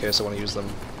those in case I want to use them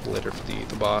later for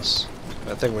the boss.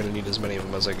 I think I'm going to need as many of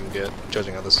them as I can get,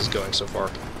 judging how this is going so far.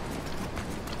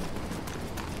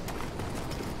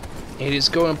 It is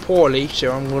going poorly,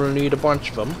 so I'm going to need a bunch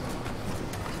of them.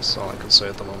 That's all I can say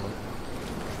at the moment.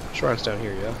 Shrine's down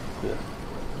here, yeah? Cool.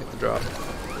 Get the drop.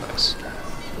 Nice.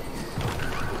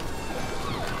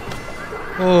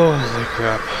 Holy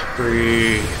crap.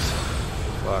 Breathe.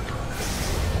 Fuck.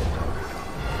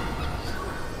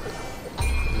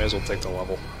 May as well take the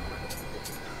level.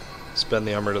 Spend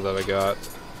the armor that I got.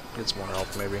 Get some more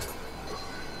health, maybe.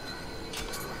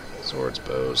 Swords,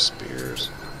 bows,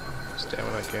 spears.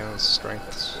 Stamina, cannons,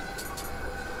 strengths.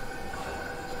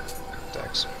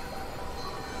 Dex.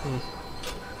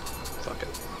 Fuck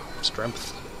it.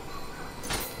 Strength.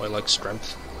 Oh, I like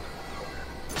strength.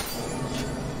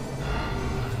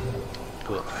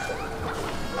 Cool.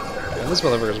 And this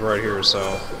motherfucker's right here, so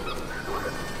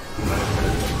I'm not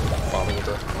even gonna bother with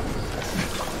it.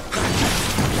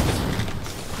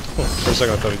 For a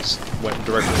second I thought he just went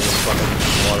directly into the fucking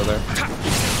water there.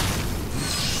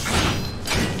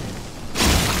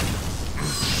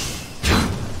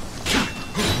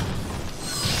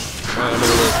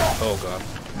 Oh god.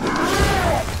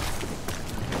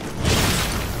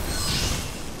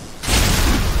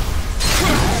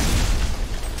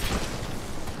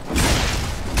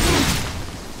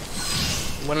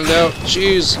 When in doubt,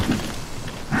 jeez.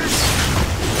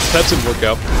 That didn't work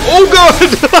out. Oh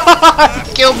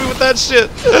god! Killed me with that shit!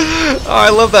 Oh, I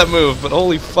love that move, but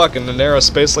holy fuck, in a narrow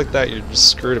space like that, you're just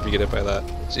screwed if you get hit by that.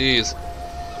 Jeez.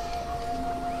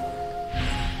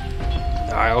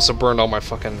 I also burned all my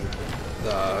fucking,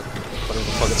 whatever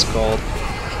the fuck it's called.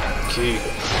 Key.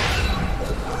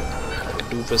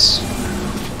 Doofus.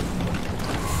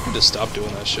 Just stop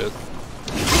doing that shit.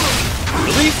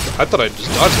 Really? I thought I'd just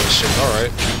dodge that shit,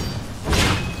 alright.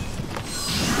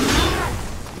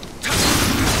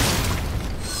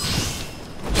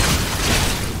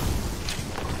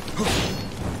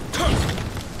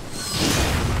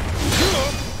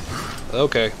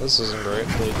 Okay, this isn't great. I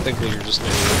think that you're just an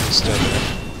idiot instead.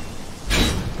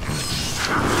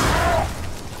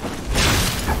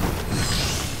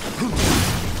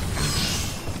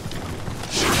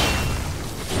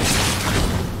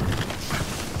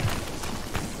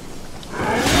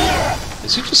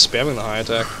 Is he just spamming the high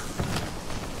attack?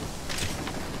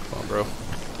 Come on, bro.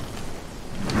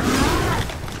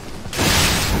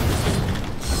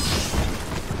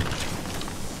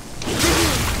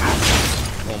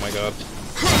 Oh my god.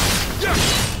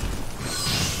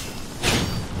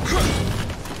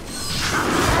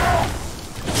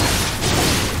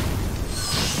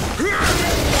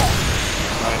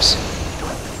 Nice.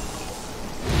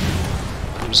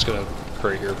 I'm just gonna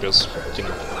pray here because, you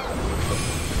know,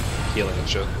 healing and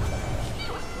shit.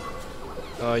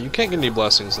 You can't get any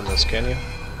blessings in this, can you?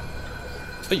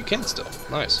 Oh, you can still.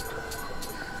 Nice.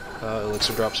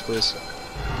 Elixir drops, please.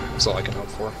 That's all I can hope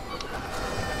for.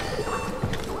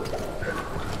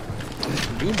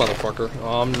 You motherfucker.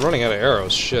 Oh, I'm running out of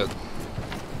arrows, shit.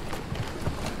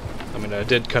 I mean, I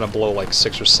did kind of blow like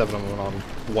 6 or 7 of them on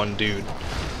one dude.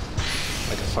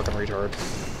 Like a fucking retard.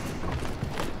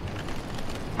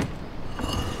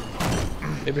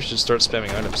 Maybe I should start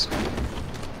spamming items.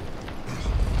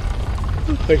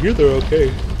 I hear they're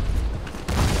okay.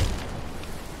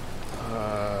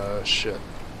 Shit.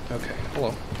 Okay,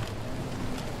 hello.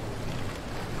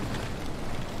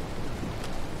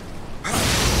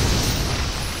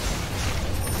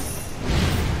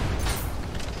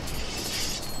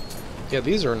 Yeah,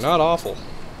 these are not awful.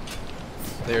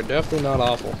 They are definitely not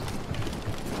awful.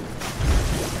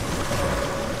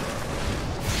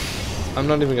 I'm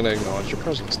not even gonna acknowledge your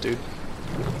presence, dude.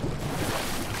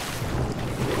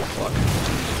 Fuck.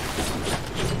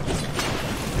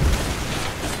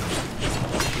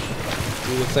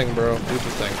 Do the thing, bro. Do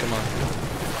the thing. Come on.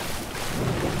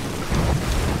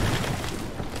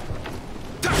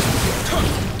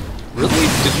 Really?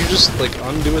 Did you just, like,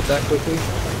 undo it that quickly?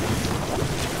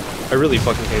 I really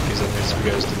fucking hate these enemies, if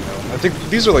you guys didn't know. I think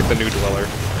these are like the new Dweller.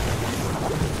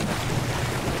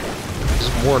 It's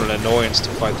more an annoyance to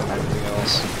fight than anything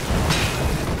else.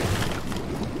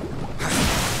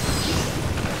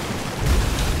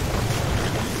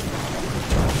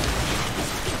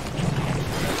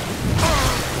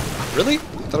 Really? I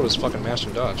thought it was fucking mash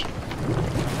and dodge. Okay,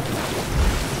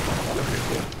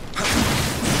 cool.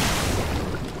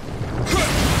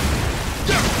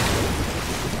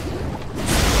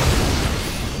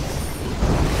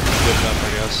 Good enough, I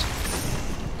guess.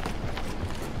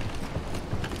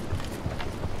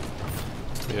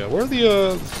 Yeah, where's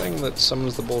the thing that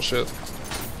summons the bullshit?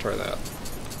 Try that.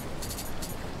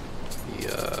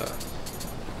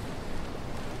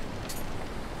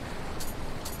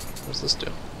 What's this do?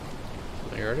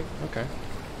 You ready? Okay.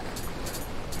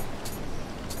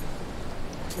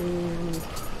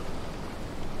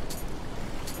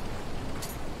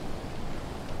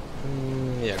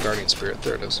 Yeah, Guardian Spirit.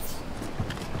 There it is.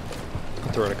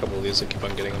 I'll throw in a couple of these. I keep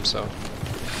on getting them, so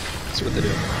let's see what they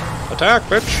do. Attack,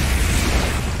 bitch!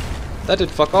 That did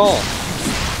fuck all.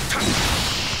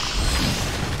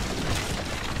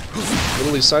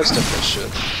 Literally sidestep that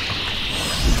shit.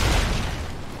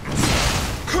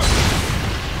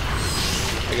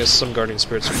 I guess some Guardian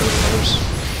Spirits are better than others.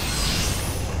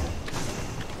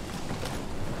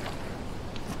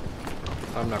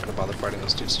 I'm not gonna bother fighting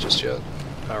those dudes just yet.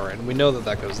 Alright, and we know that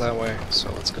that goes that way,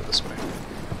 so let's go this way.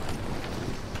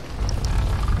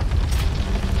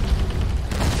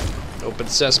 Open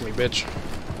sesame, bitch.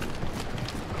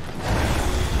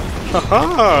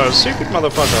 Haha! Secret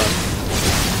motherfucker!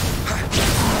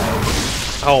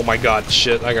 Oh my god,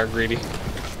 shit, I got greedy.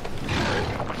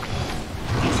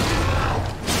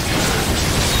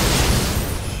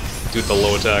 Dude, the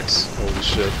low attacks. Holy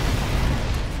shit.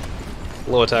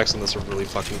 Low attacks on this are really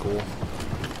fucking cool.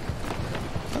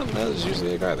 Oh, there's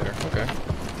usually a guy there. Okay.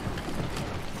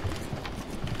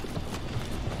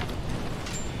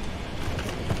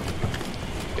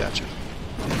 Gotcha.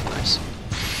 Nice.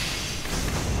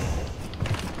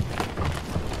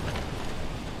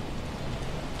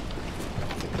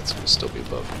 I think that's gonna still be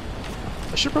above.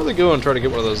 I should probably go and try to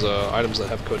get one of those items that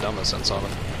have Kodama sense on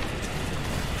them.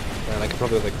 And I could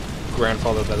probably like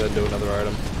grandfather that into another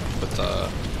item with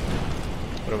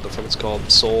whatever the fuck it's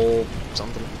called, soul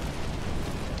something.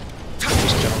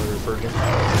 Just generally referred to.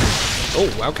 Oh,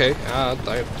 okay.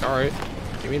 Alright.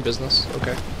 You mean business?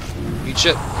 Okay. Eat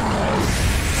shit.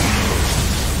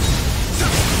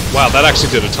 Wow, that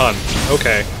actually did a ton.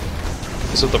 Okay.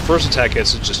 So if the first attack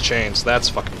hits, it just chains. That's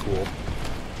fucking cool.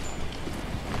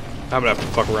 I'm gonna have to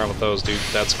fuck around with those, dude.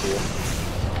 That's cool.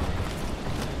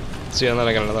 See, and then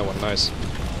I got another one. Nice.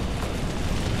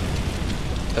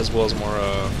 As well as more,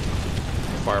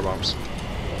 fire bombs.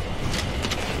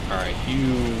 Alright,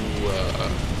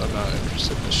 I'm not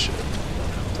interested in this shit.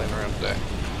 I'm playing around today.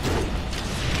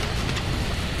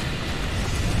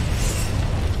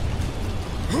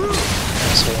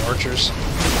 Asshole archers.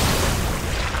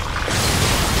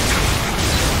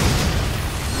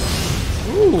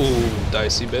 Ooh,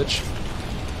 dicey bitch.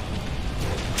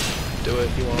 Do it,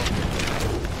 you won't.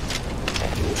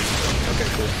 Okay,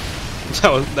 cool.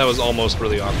 That was almost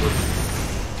really awkward.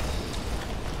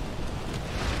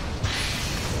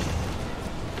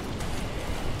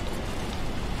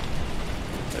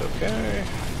 Okay.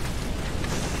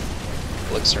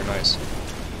 Elixir, nice.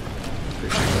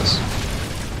 Appreciate this.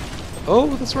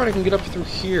 Oh, that's right, I can get up through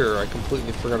here. I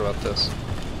completely forgot about this.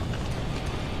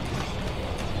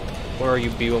 Where are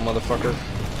you, Biwa motherfucker?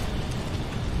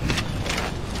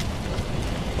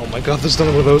 Oh my god, there's none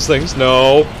of those things.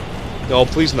 No. No,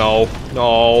 please no.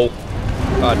 No.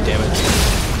 God damn it.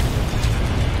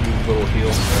 You little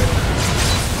heel.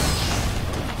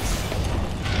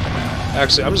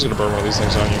 Actually, I'm just gonna burn one of these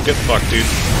things on you. Get fucked, dude.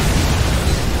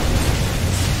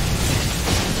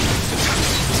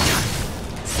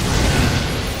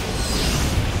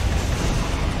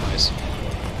 Nice.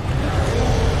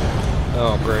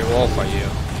 Oh, great. Well, I'll fight you.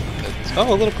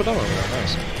 Oh, a little Kodama over there.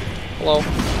 Nice. Hello.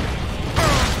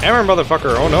 Hammer,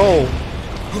 motherfucker. Oh, no.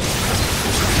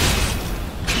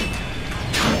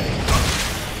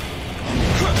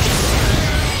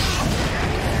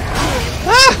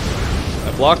 Ah! I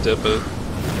blocked it, but it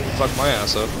fucked my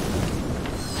ass up.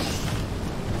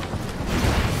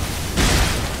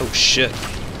 Oh shit.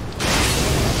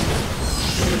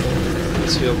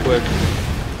 Let's heal quick,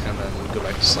 and then we'll go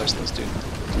back to slice this dude.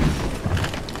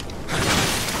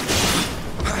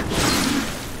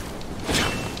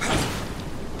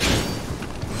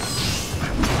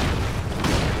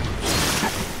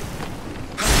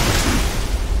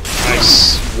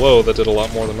 Nice. Whoa, that did a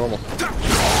lot more than normal.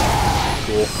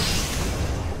 Cool.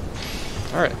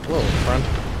 Alright, hello, friend.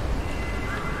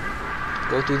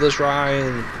 Go through this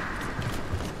shrine.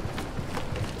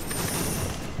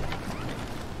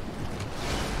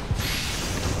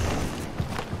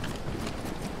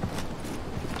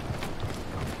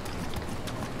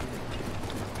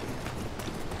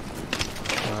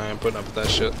 I'm putting up with that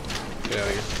shit. Get out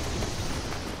of here.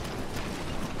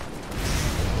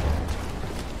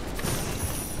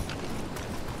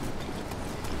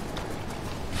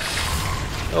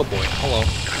 Oh boy, hello.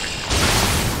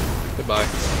 Goodbye.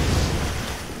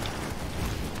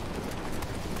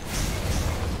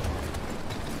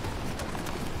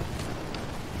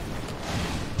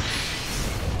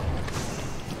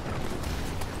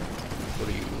 What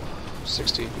are you?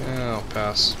 60? Yeah, I'll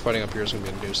pass. Fighting up here is gonna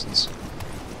be a nuisance.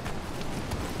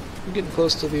 I'm getting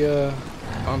close to the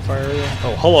bonfire area.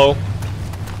 Oh, hello.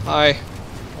 Hi.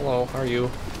 Hello, how are you?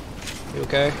 You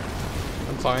okay?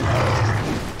 I'm fine.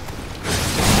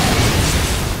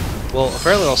 Well,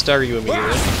 apparently I'll stagger you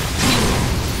immediately.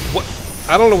 What?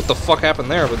 I don't know what the fuck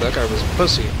happened there, but that guy was a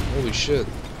pussy. Holy shit.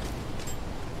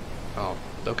 Oh,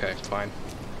 okay, fine.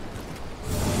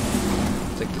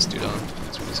 Take this dude on.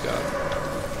 That's what he's got.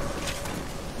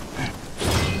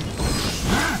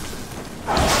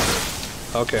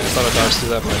 Okay, I thought I dodged through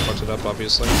that, but I fucked it up,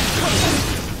 obviously.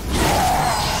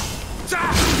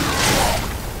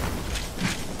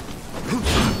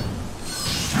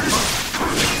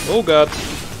 Oh god.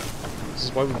 This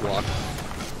is why we block.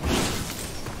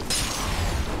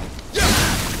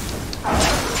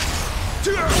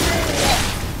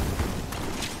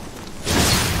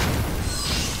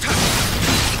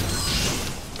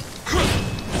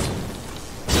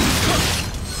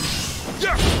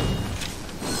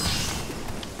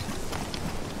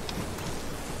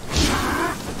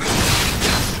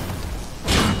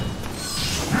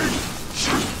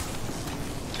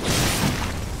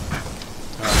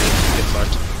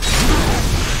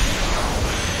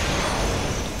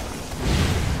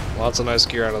 Lots of nice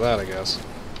gear out of that, I guess.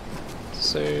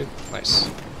 Say, nice.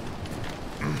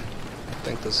 I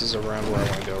think this is around where I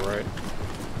want to go, right?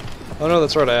 Oh no,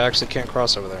 that's right, I actually can't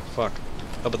cross over there. Fuck.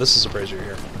 Oh, but this is a brazier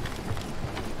here.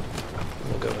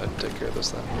 We'll go ahead and take care of this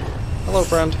then. Hello,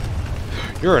 friend.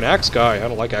 You're an axe guy. I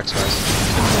don't like axe guys.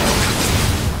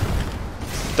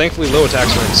 Thankfully, low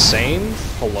attacks are insane.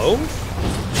 Hello?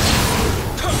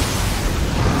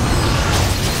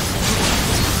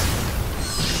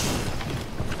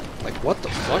 What the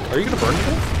fuck? Are you gonna burn me?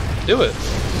 Do it.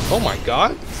 Oh my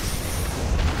god.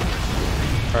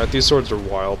 Alright, these swords are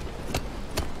wild.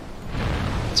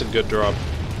 That's a good drop.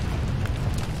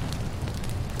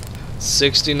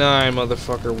 69,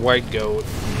 motherfucker. White goat.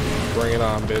 Bring it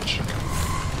on, bitch.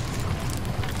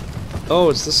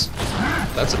 Oh, it's this.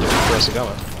 That's a different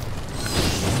Kurasagama.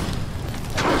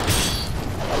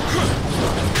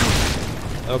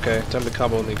 Okay, time to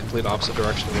combo in the complete opposite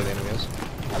direction of where the enemy is.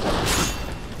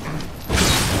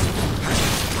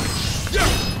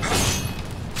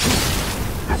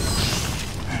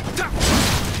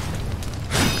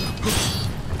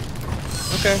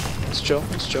 Okay, let's chill,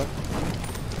 let's chill.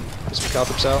 Get some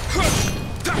caltrops out.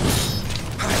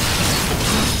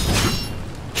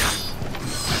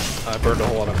 I burned a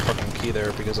whole lot of fucking key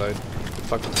there because I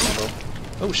fucked with the combo.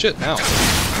 Oh shit, now.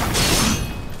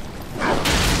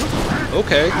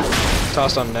 Okay.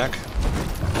 Tossed on neck.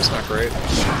 That's not great.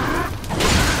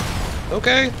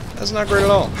 Okay, that's not great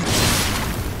at all.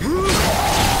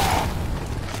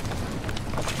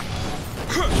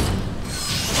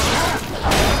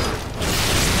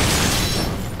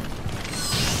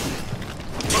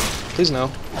 Please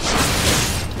no.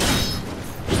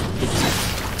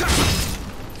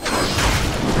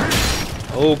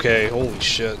 Okay, holy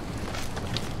shit.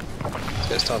 This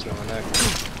guy's tossed me on my neck.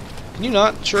 Can you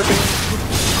not chirp me?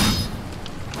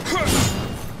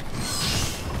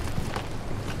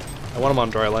 I want him on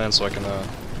dry land so I can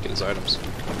get his items.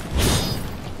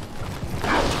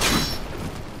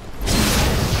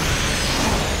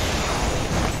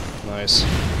 Nice.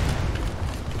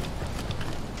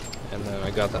 And then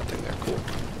I got that thing there, cool.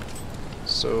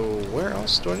 So, where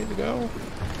else do I need to go?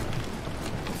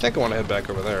 I think I want to head back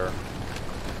over there.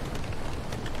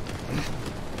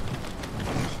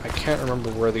 I can't remember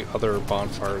where the other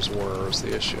bonfires were, is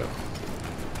the issue.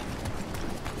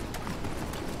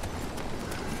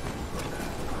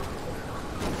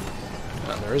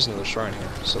 And there is another shrine here,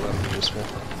 so that'll be useful.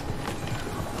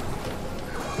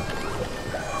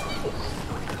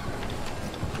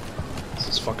 This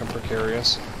is fucking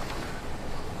precarious.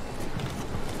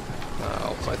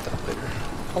 I'll fight that later.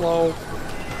 Hello!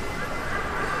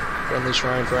 Friendly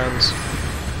shrine friends.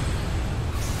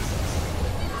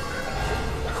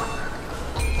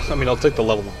 I mean, I'll take the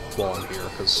level while I'm here,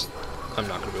 because I'm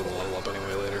not going to be able to level up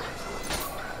anyway later.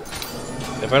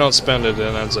 If I don't spend it,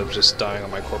 it ends up just dying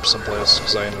on my corpse someplace,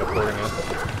 because I ended up hoarding it.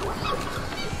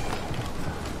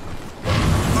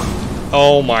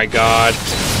 Oh my god.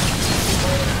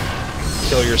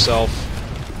 Kill yourself,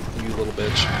 you little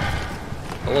bitch.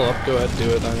 Hello up, go ahead, do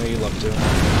it. I know you love to.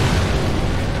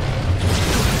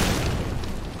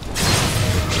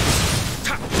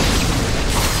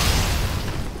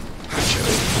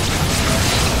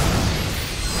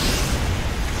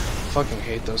 Fucking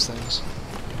hate those things.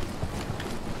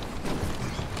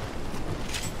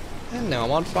 And now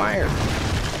I'm on fire.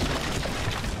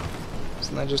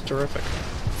 Isn't that just terrific?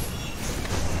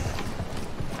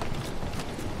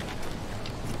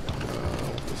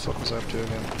 What the fuck was I up to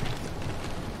again?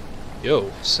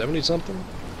 Yo, 70 something?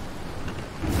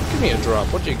 Give me a drop.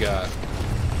 What you got?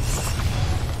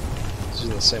 It's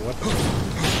using the same weapon.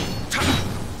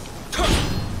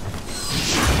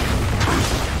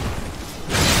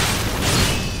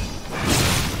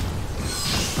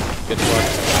 Get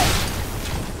fucked.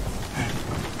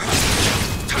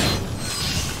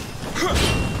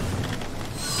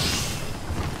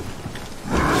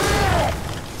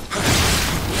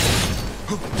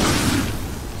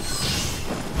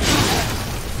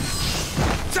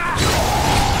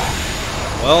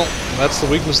 Well, that's the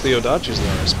weakness of the Odachis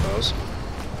there, I suppose.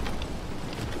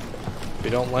 If you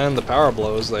don't land the power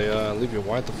blows, they leave you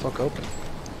wide the fuck open.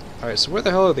 Alright, so where the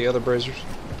hell are the other braziers?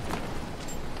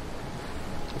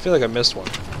 I feel like I missed one.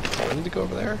 Oh, I need to go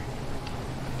over there?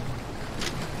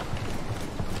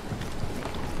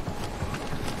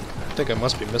 I think I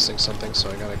must be missing something, so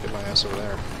I gotta get my ass over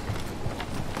there.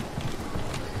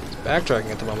 Backtracking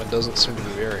at the moment doesn't seem to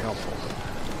be very helpful.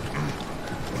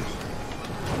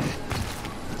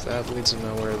 That leads to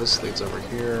nowhere. This leads over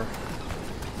here.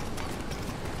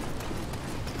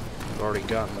 I've already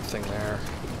gotten the thing there.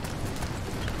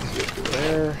 Get through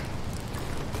there.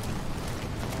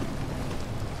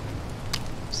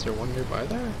 Is there one nearby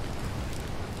there?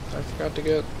 I forgot to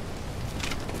get.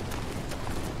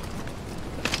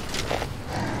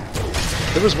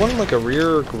 There was one in like a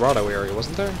rear grotto area,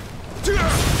 wasn't there?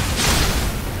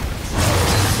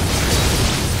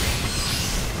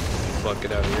 Fuck,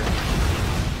 get out of here.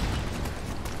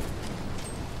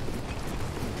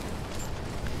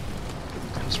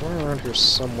 There's one around here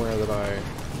somewhere that I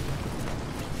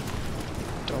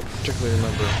don't particularly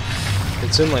remember.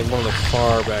 It's in like one of the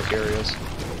far back areas.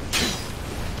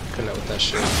 Couldn't know with that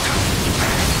shit.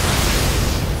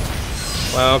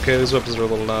 Wow, okay, these weapons are a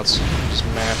little nuts. Just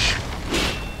mash.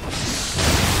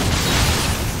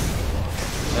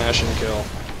 Mash and kill.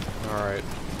 Alright.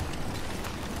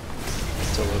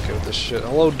 Still okay with this shit.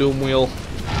 Hello, Doom Wheel.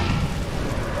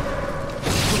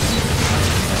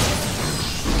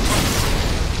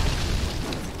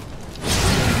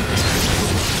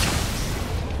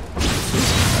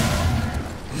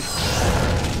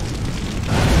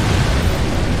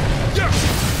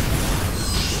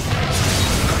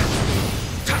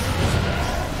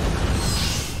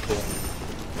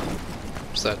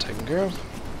 That taken care of.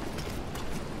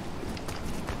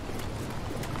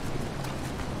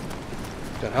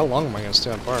 God, how long am I gonna stay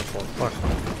on fire for? Fuck.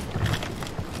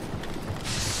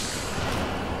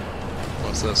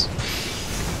 What's this?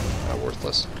 Not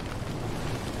worthless.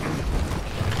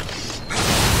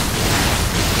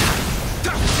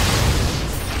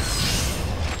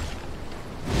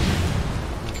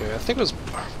 Okay, I think it was.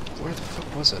 Where the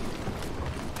fuck was it?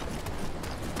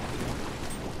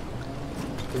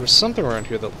 There was something around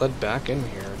here that led back in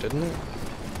here, didn't it?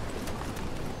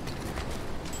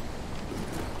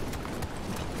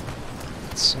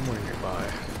 It's somewhere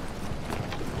nearby.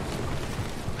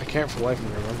 I can't for the life of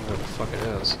me remember where the fuck it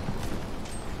is.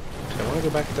 Do I want to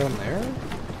go back down there?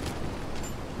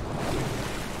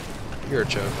 You're a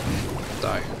joke.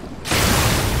 Die.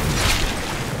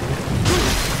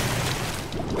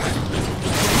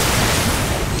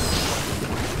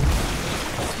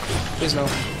 Please no.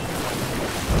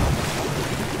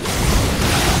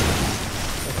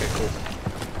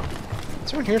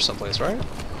 It's around here someplace, right?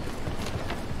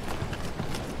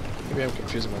 Maybe I'm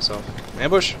confusing myself.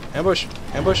 Ambush! Ambush!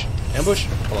 Ambush! Ambush!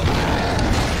 Hello.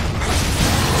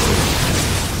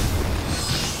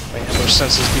 My ambush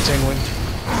senses be tingling.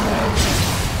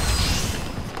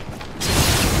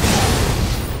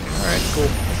 Alright, cool.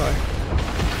 Bye.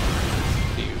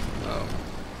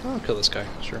 I'll kill this guy,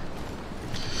 sure.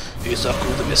 He's up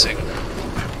with the missing.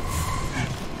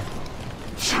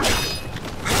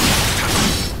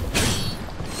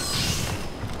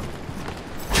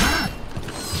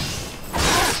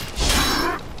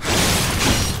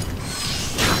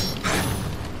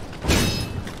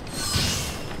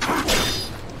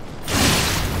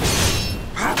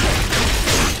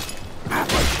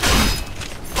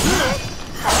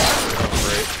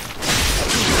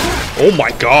 Oh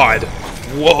my god!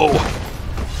 Whoa!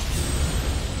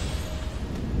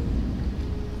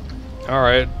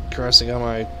 Alright,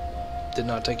 Karasagama, I did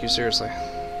not take you seriously.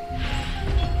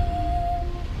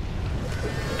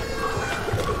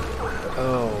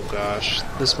 Oh gosh,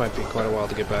 this might be quite a while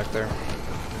to get back there.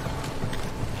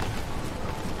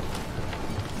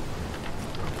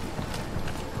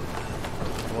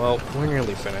 Well, we're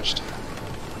nearly finished.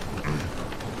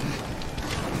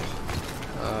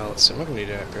 Let's see, I'm not gonna need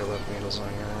any pair left needles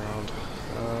lying around.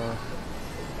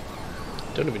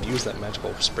 Don't even use that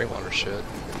magical spray water shit.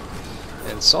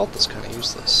 And salt is kind of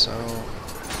useless, so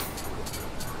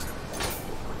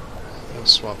I'll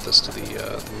swap this to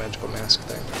the magical mask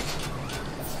thing.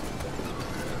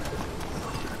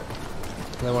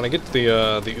 And then when I get to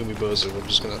the UMI-BOZU, we're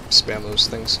just gonna spam those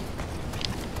things.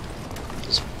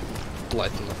 Just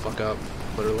light them the fuck up,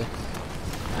 literally.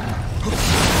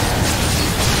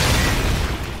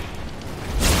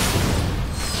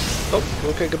 Oh,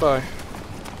 okay, goodbye.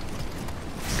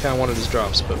 Kinda wanted his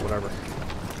drops, but whatever.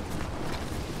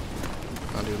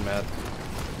 Not even mad.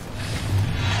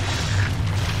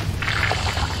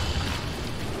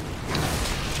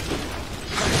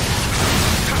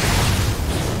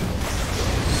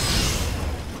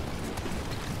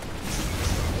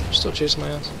 You're still chasing my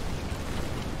ass?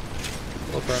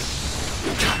 Hello, friend.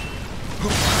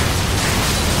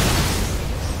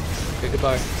 Okay,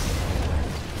 goodbye.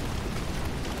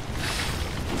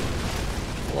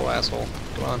 Hello, asshole.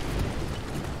 Come on. Can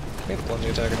I get the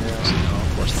plunging attack on your ass? No,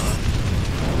 of course not.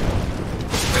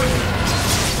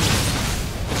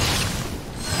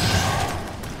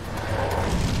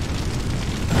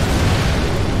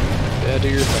 Yeah, do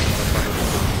your thing, motherfucker.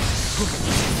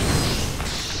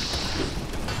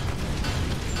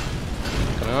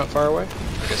 Can I not fire away? I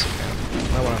guess I can.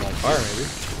 Not when I'm on fire, maybe.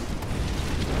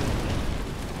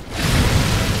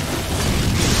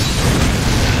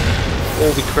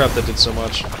 Holy crap, that did so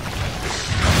much.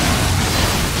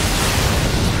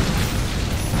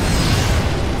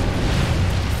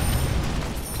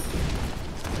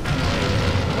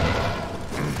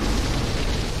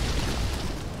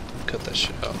 Cut that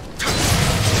shit out.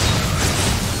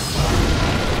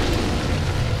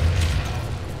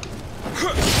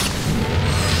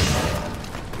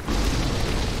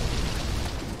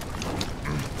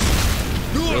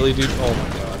 Really, dude? Oh my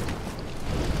god.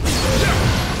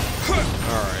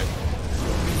 Alright.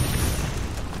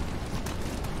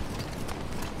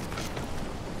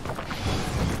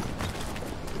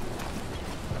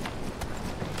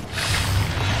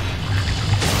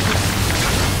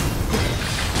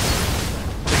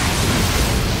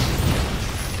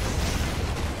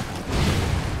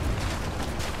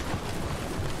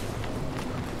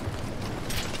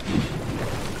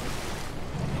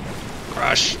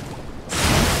 Crush.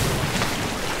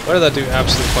 Why did that do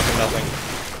absolutely fucking nothing?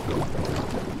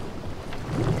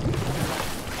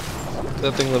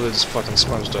 That thing literally just fucking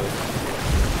sponged it.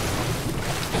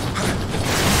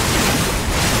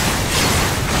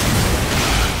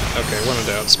 Okay, one in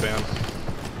doubt, spam.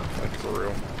 Like, for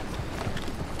real.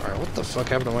 Alright, what the fuck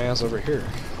happened to my ass over here?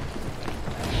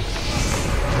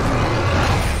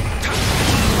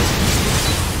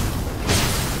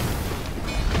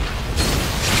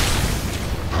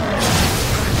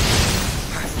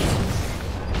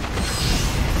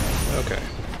 Okay.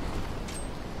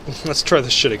 Let's try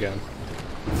this shit again.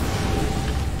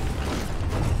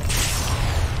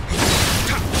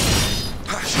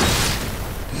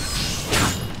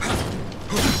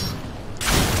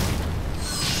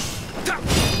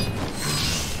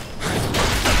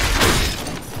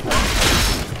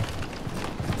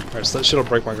 Alright, so that shit'll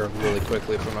break my guard really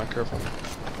quickly if I'm not careful.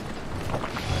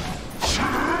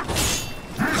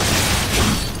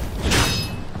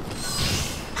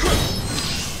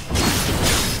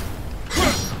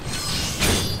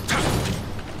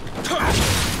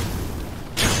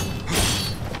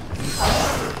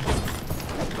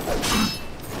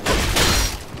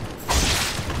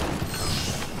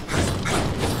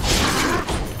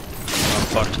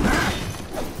 Fucked.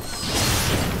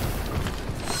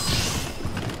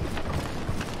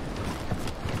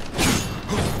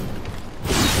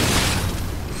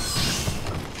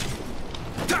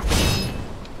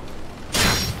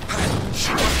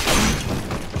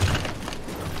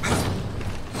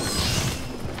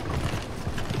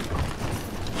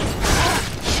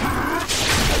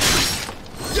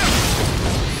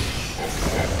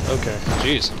 Okay,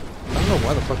 jeez. I don't know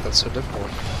why the fuck that's so difficult.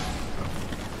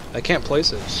 I can't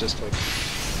place it, it's just like...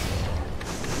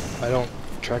 I don't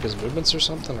track his movements or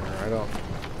something, or I don't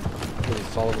really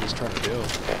follow what he's trying to do.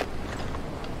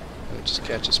 And it just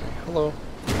catches me. Hello.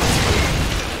 I'm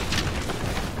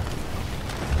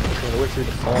gonna wait for you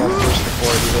to fall first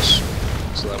before I do this,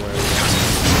 so that way I can...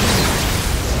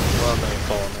 Well, I'm not gonna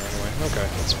fall in there anyway. Okay,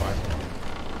 that's fine.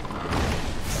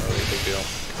 Not really a big deal.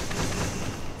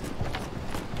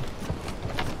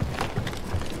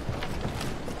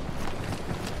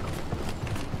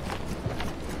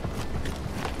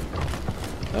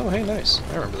 Oh, hey, nice.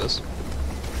 I remember this.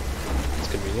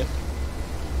 It's convenient.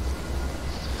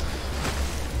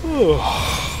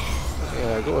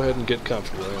 Yeah, go ahead and get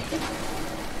comfortable.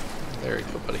 There you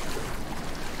go, buddy.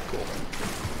 Cool.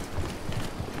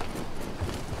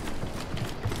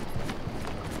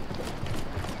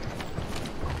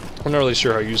 I'm not really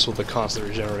sure how useful the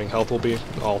constantly regenerating health will be,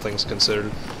 all things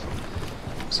considered.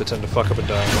 Because I tend to fuck up and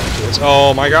die afterwards.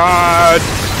 Oh my god!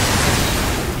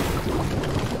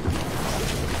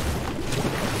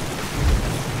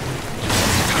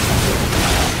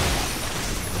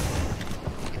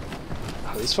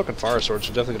 These fucking fire swords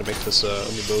are definitely gonna make this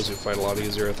UMI-BOZU fight a lot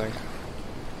easier, I think.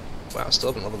 Wow,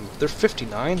 still have another. They're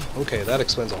 59? Okay, that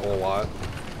explains a whole lot.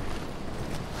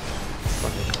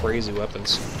 Fucking crazy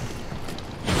weapons.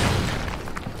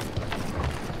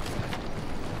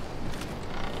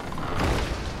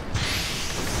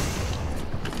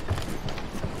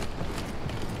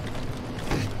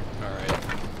 Alright.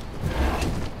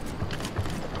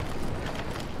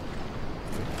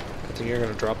 I think you're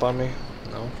gonna drop on me?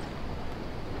 No?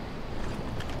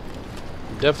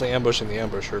 I'm definitely ambushing the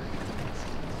ambusher.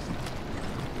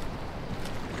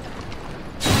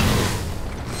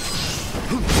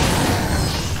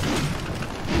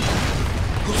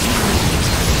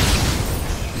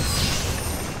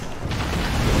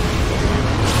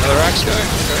 Another axe guy.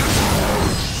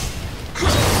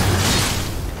 Okay.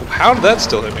 How did that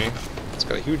still hit me? It's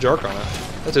got a huge arc on it.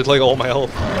 That did like all my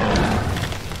health.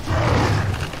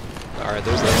 Alright,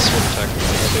 there's that sword attack.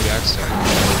 That big axe attack.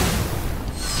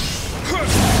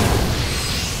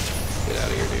 Get out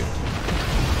of here, dude.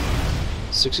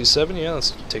 67? Yeah,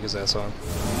 let's take his ass on.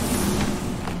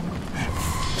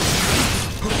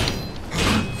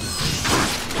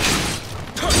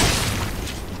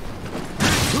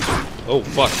 Oh,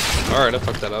 fuck. Alright, I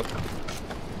fucked that up.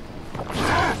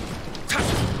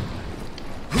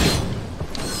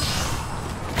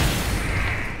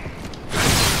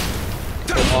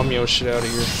 Get Nioh shit out of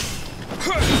here.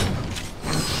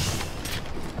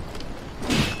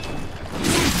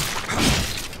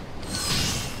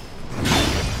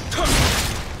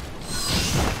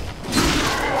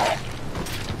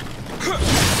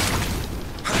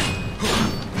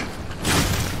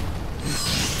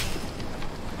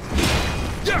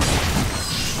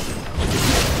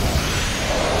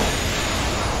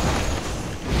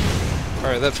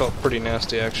 Alright, that felt pretty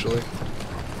nasty, actually.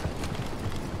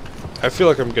 I feel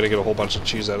like I'm gonna get a whole bunch of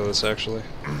cheese out of this, actually.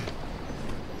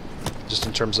 Just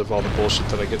in terms of all the bullshit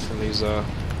that I get from these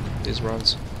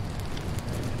runs.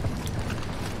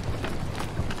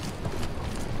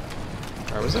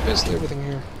 Alright, was that basically everything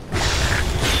here?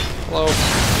 Hello?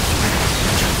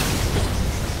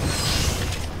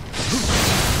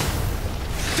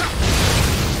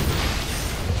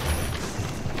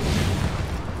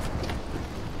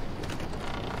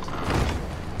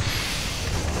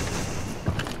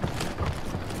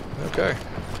 Okay,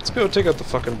 let's go take out the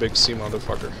fucking big sea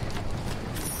motherfucker.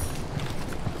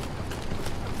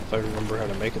 If I remember how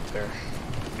to make it there.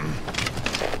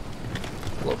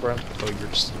 Hello, friend. Oh, you're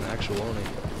just an actual Oni.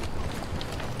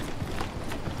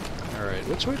 Alright,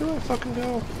 which way do I fucking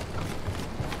go?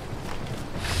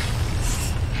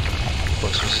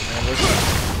 Closest ambush.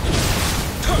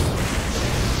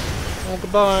 Oh,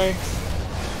 goodbye.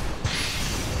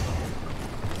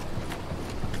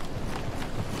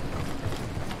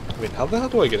 I mean, how the hell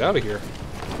do I get out of here?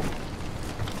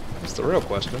 That's the real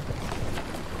question.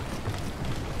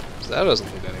 Because that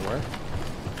doesn't lead anywhere.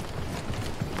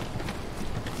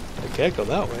 I can't go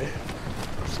that way.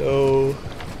 So...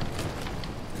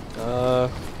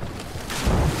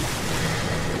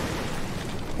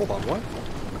 hold on, what?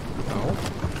 No.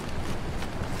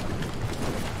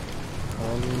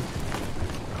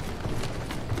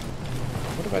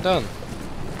 What have I done?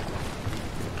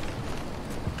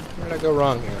 Where did I go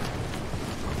wrong here?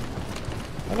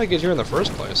 How did I get here in the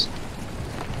first place?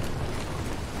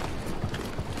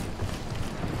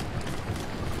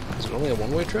 Is it only a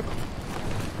one-way trip?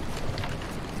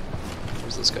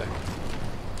 Where's this guy?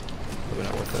 Probably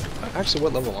not worth it. Actually,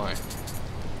 what level am I? I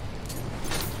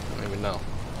don't even know.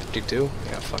 52?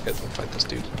 Yeah, fuck it. We'll fight this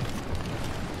dude.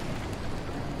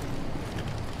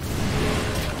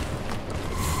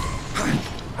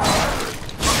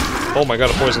 Oh my god,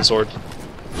 a poison sword.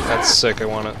 That's sick, I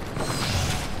want it.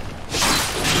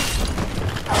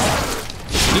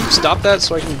 Can you stop that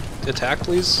so I can attack,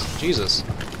 please? Jesus.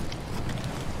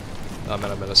 Oh, I'm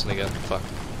out of medicine again. Fuck.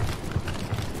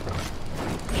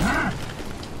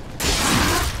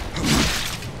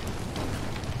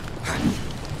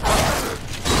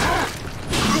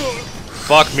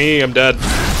 Fuck me, I'm dead.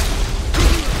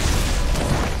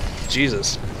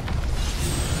 Jesus.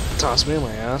 toss me in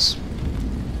my ass.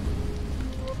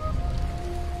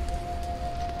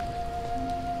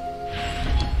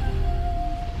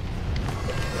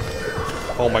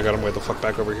 Oh my god, I'm way the fuck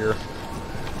back over here.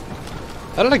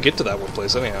 How did I get to that one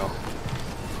place anyhow? I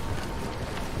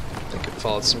think it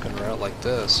followed some kind of route like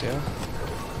this, yeah?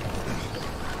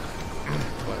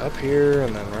 Went up here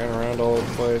and then ran around all over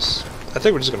the place. I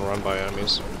think we're just gonna run by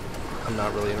enemies. I'm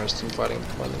not really interested in fighting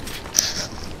them.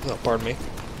 Oh, pardon me.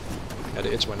 Had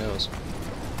to itch my nose.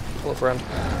 Hello, friend.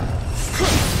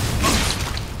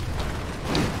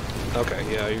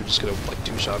 Okay, yeah, you're just gonna like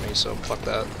two-shot me, so fuck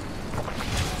that.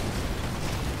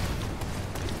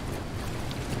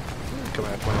 Come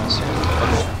at my ass.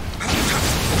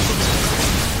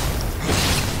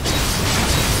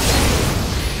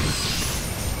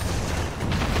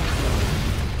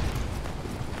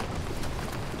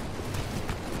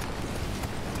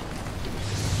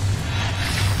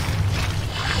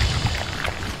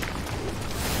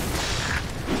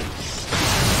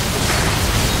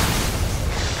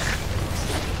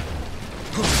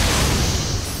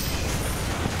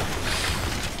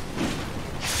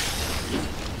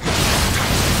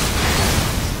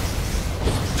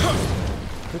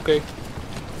 Okay. You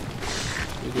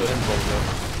go ahead and bolt that.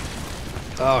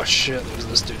 Oh shit, there's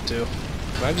this dude too.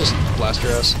 Can I just blast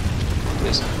your ass?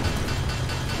 Please.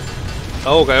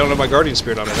 Oh, I don't have my guardian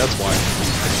spirit on me, that's why.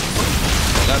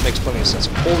 That makes plenty of sense.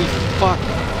 Holy fuck!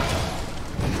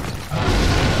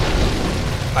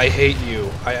 I hate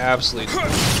you. I absolutely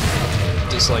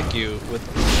dislike you with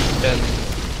an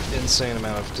insane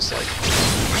amount of dislike.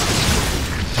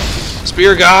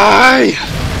 Spear guy!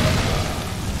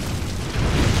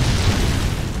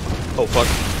 Oh fuck.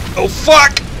 Oh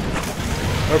fuck!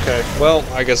 Okay, well,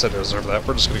 I guess I deserve that.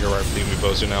 We're just gonna go right for the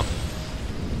UMI-BOZU now.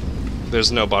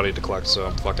 There's no body to collect,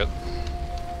 so fuck it.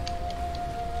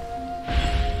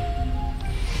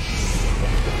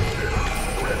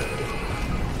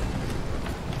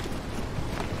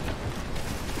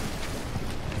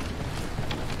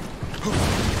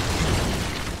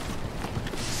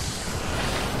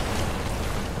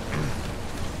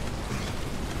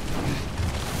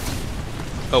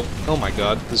 Oh my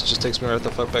god, this just takes me right the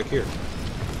fuck back here.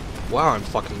 Wow, I'm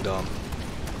fucking dumb.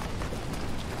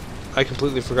 I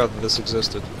completely forgot that this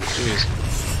existed. Jeez.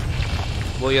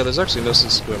 Well, yeah, there's actually no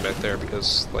sense in going back there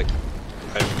because, like,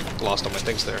 I lost all my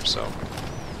things there, so...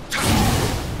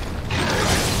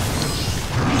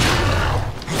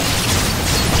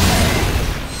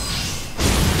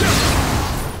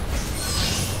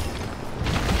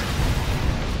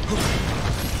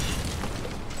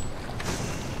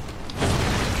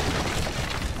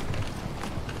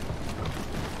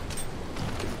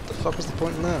 What the fuck was the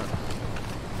point in that?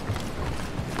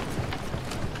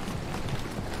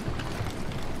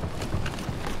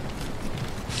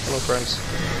 Hello, friends.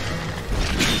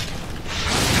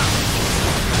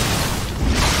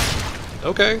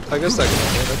 Okay, I guess that can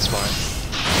help me, that's fine.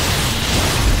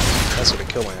 That's gonna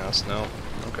kill my ass, no.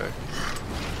 Okay.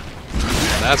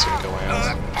 That's gonna kill my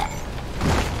ass.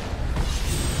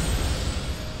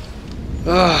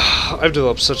 I've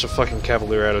developed such a fucking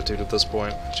cavalier attitude at this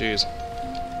point. Jeez.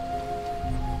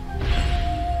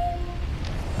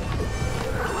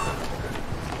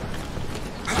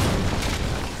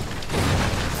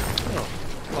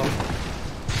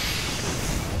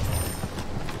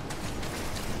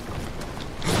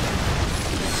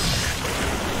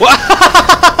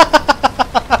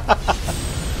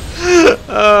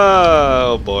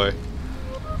 Oh boy.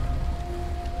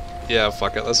 Yeah,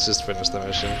 fuck it, let's just finish the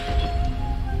mission.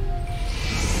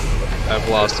 I've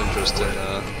lost interest in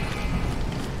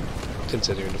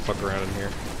continuing to fuck around in here.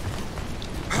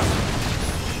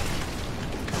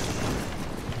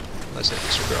 Nice hit,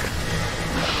 Mr. Crowd.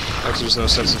 Actually, there's no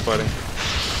sense in fighting.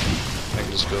 I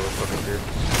can just go fuck up here.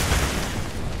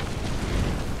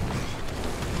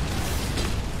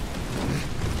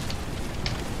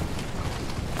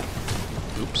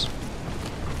 Oops.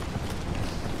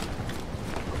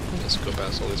 Let's go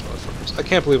past all these motherfuckers. I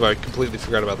can't believe I completely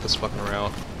forgot about this fucking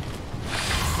route.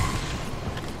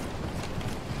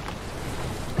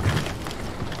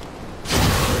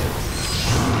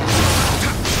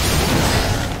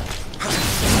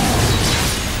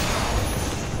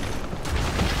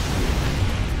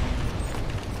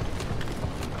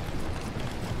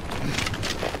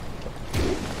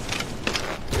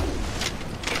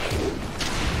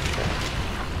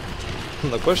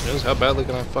 The question is, how badly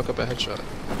can I fuck up a headshot?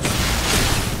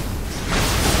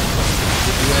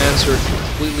 If you answer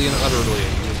completely and utterly,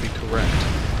 you would be correct.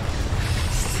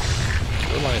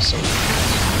 What am I assuming?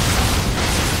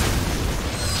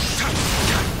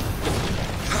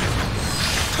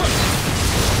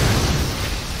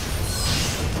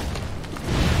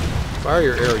 Fire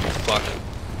your arrow, you fuck.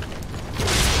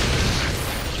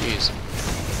 Jeez.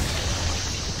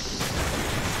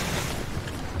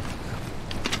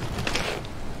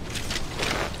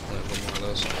 One more of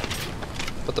those.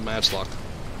 Put the match lock.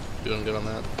 Doing good on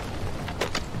that.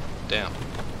 Damn.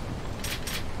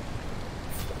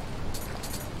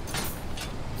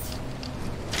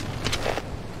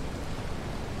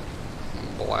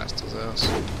 Blast his ass.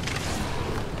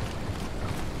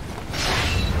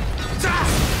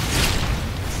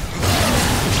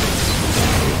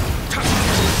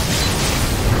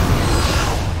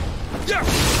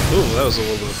 Ooh, that was a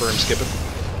little bit of burn skipping.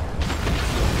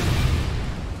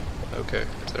 Okay,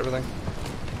 is that everything?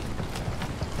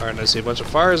 Alright, I see a bunch of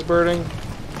fires burning.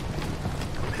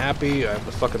 I'm happy. I have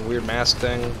the fucking weird mask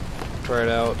thing. Try it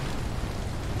out.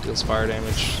 Deals fire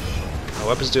damage. My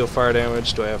weapons deal fire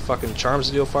damage. Do I have fucking charms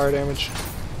to deal fire damage?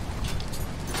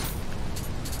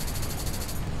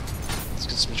 Let's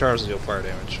get some charms to deal fire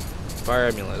damage. Fire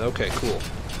amulet. Okay, cool.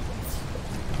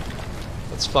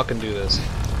 Let's fucking do this.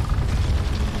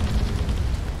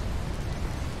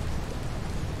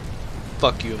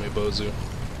 Fuck you, UMI-BOZU.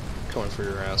 Coming for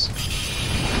your ass.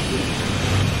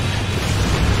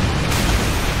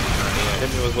 Yeah, hit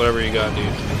me with whatever you got,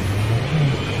 dude.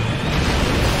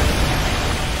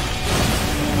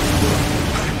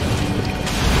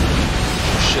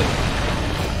 Shit.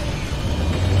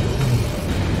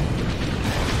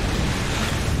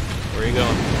 Where are you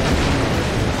going?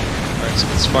 Alright, let's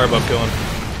get this fire buff going.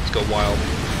 Let's go wild.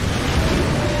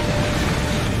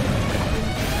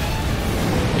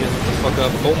 Fuck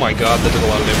up. Oh my god, that did a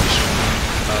lot of damage.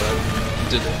 That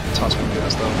did toss me in my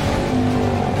ass though.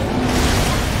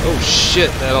 Oh shit,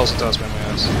 that also tossed me in my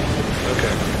ass.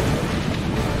 Okay.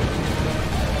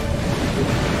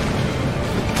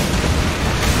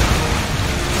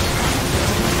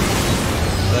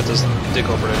 That does dick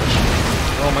over damage.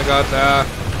 Oh my god,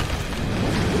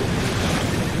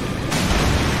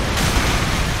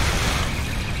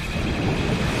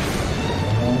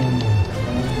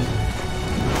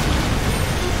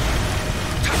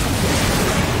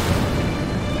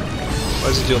 Why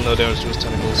does he deal no damage to his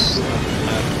tentacles?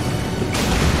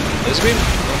 Laser beam?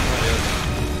 Oh, not yet.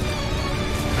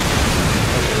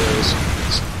 Okay, there it is.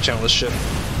 Let's channel this shit. Get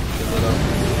that up.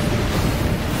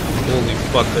 Holy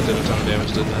fuck, that did a ton of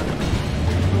damage, didn't it?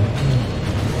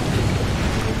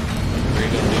 Where are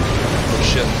you going, dude? Oh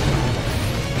shit.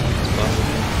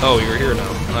 Oh, you're here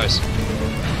now. Nice.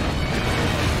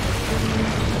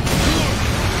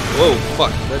 Whoa,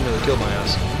 fuck. That nearly killed my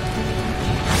ass.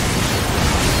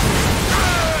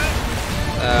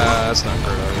 That's not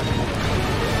good either.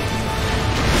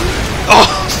 Oh,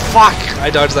 fuck! I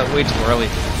dodged that way too early.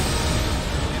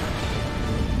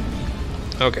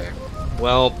 Okay.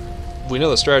 Well, we know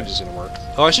the strategy's gonna work.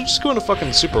 Oh, I should just go into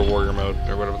fucking Super Warrior mode,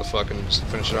 or whatever the fuck, and just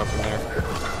finish it off from there.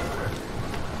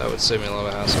 That would save me a lot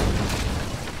of hassle.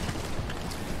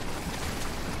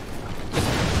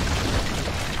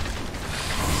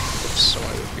 Oops, so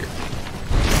I go here.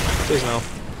 Please no.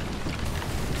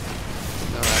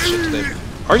 No action today.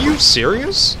 Are you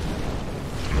serious?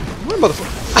 What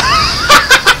motherfucker?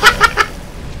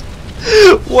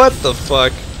 What the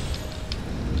fuck?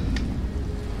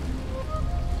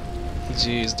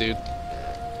 Jeez, dude.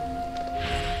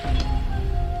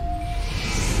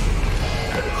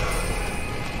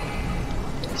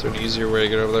 Is there an easier way to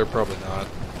get over there? Probably not.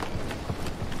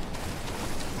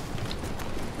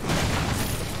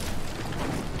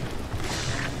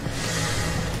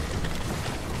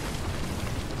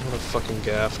 What a fucking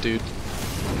gaff, dude.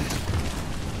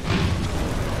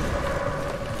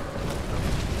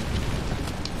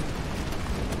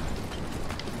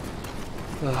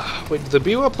 Wait, do the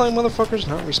BWAP playing motherfuckers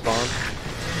not respawn?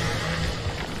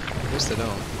 I guess they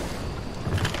don't.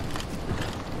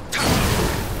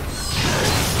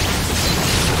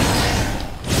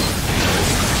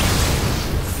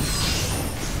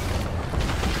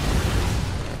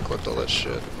 Collect all that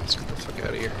shit. Let's get the fuck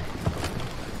out of here.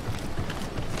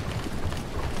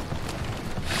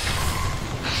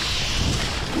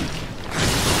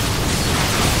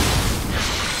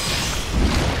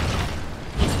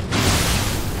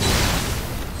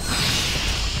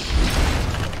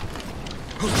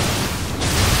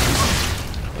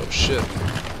 Shit.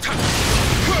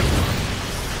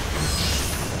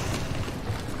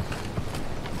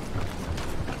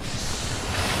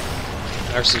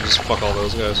 Actually, just fuck all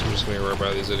those guys. I'm just gonna get right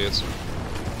by these idiots. I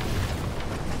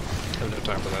have no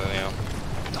time for that anyhow.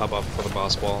 Top off for the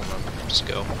boss wall and then just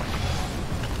go.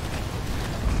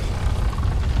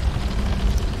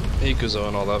 Ikuzo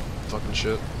and all that fucking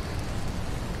shit.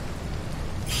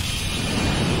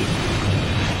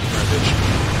 Alright, bitch.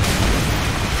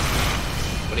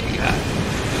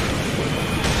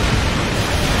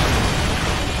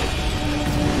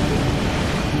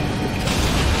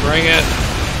 Bring it!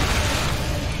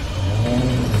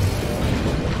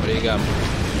 What do you got?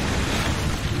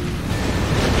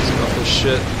 Let's go this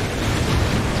shit.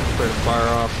 Spray the fire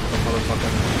off.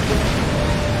 Motherfucking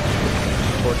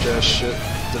torch ass shit.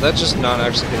 Did that just not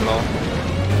actually hit at all?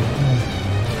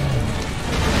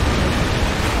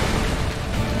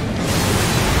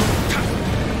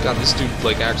 God, this dude,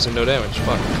 like, actually no damage.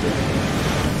 Fuck.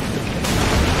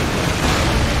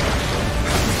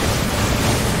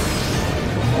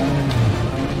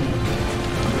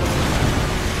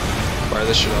 Fire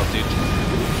this shit off, dude.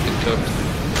 Get cooked.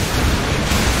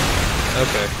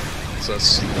 Okay. So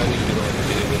that's... I need to do the one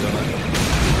immediately, don't I?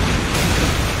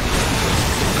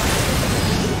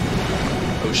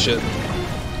 Oh shit.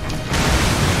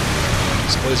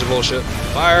 This blazer bullshit.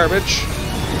 Fire, bitch!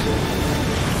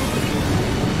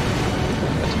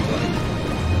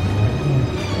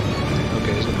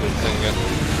 Okay, he's gonna do the thing again.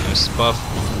 Nice buff.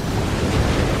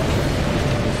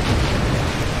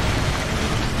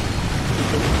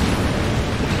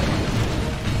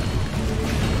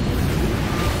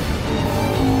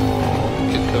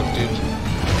 Get cooked, dude.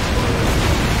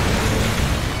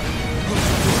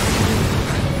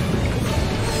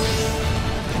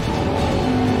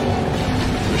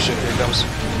 Oh shit, here it comes.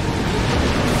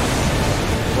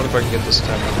 What if I can get this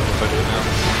attack on him if I do it now?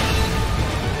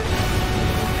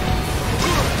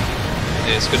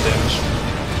 Yeah, it's good damage.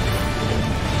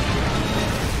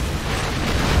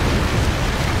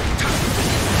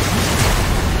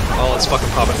 Oh, let's fucking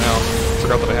pop it now.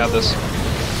 Forgot that I had this.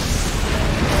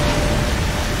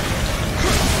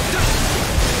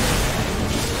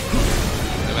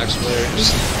 And Max Layer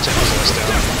just takes us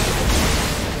down.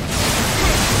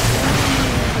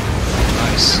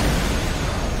 Nice.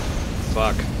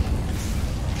 Fuck.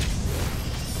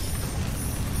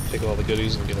 Take all the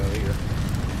goodies and get out of here.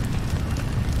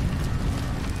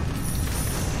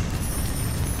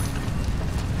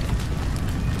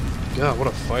 God, what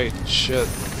a fight. Shit.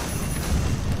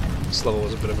 This level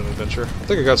was a bit of an adventure. I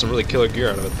think I got some really killer gear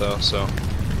out of it, though, so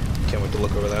can't wait to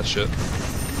look over that shit.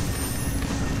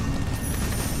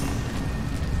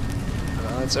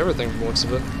 That's everything from the looks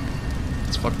of it.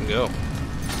 Let's fucking go.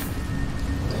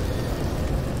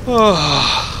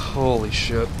 Oh, holy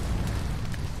shit.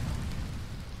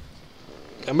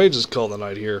 I may just call the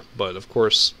night here, but of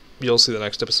course, you'll see the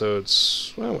next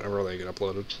episodes, well, whenever they get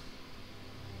uploaded.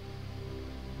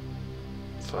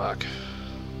 Fuck.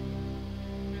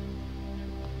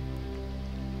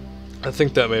 I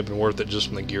think that may have been worth it just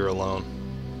from the gear alone.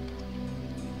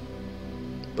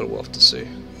 But we'll have to see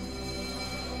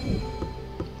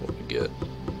what we get.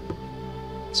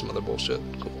 Some other bullshit.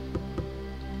 Cool.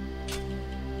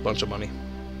 Bunch of money.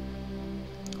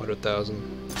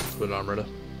 100,000. With Armorita.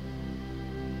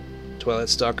 Twilight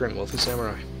Stalker and Wealthy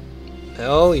Samurai.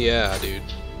 Hell yeah, dude.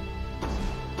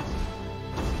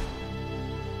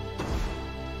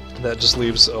 That just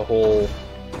leaves a whole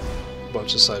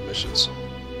bunch of side missions.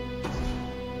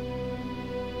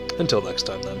 Until next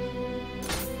time, then.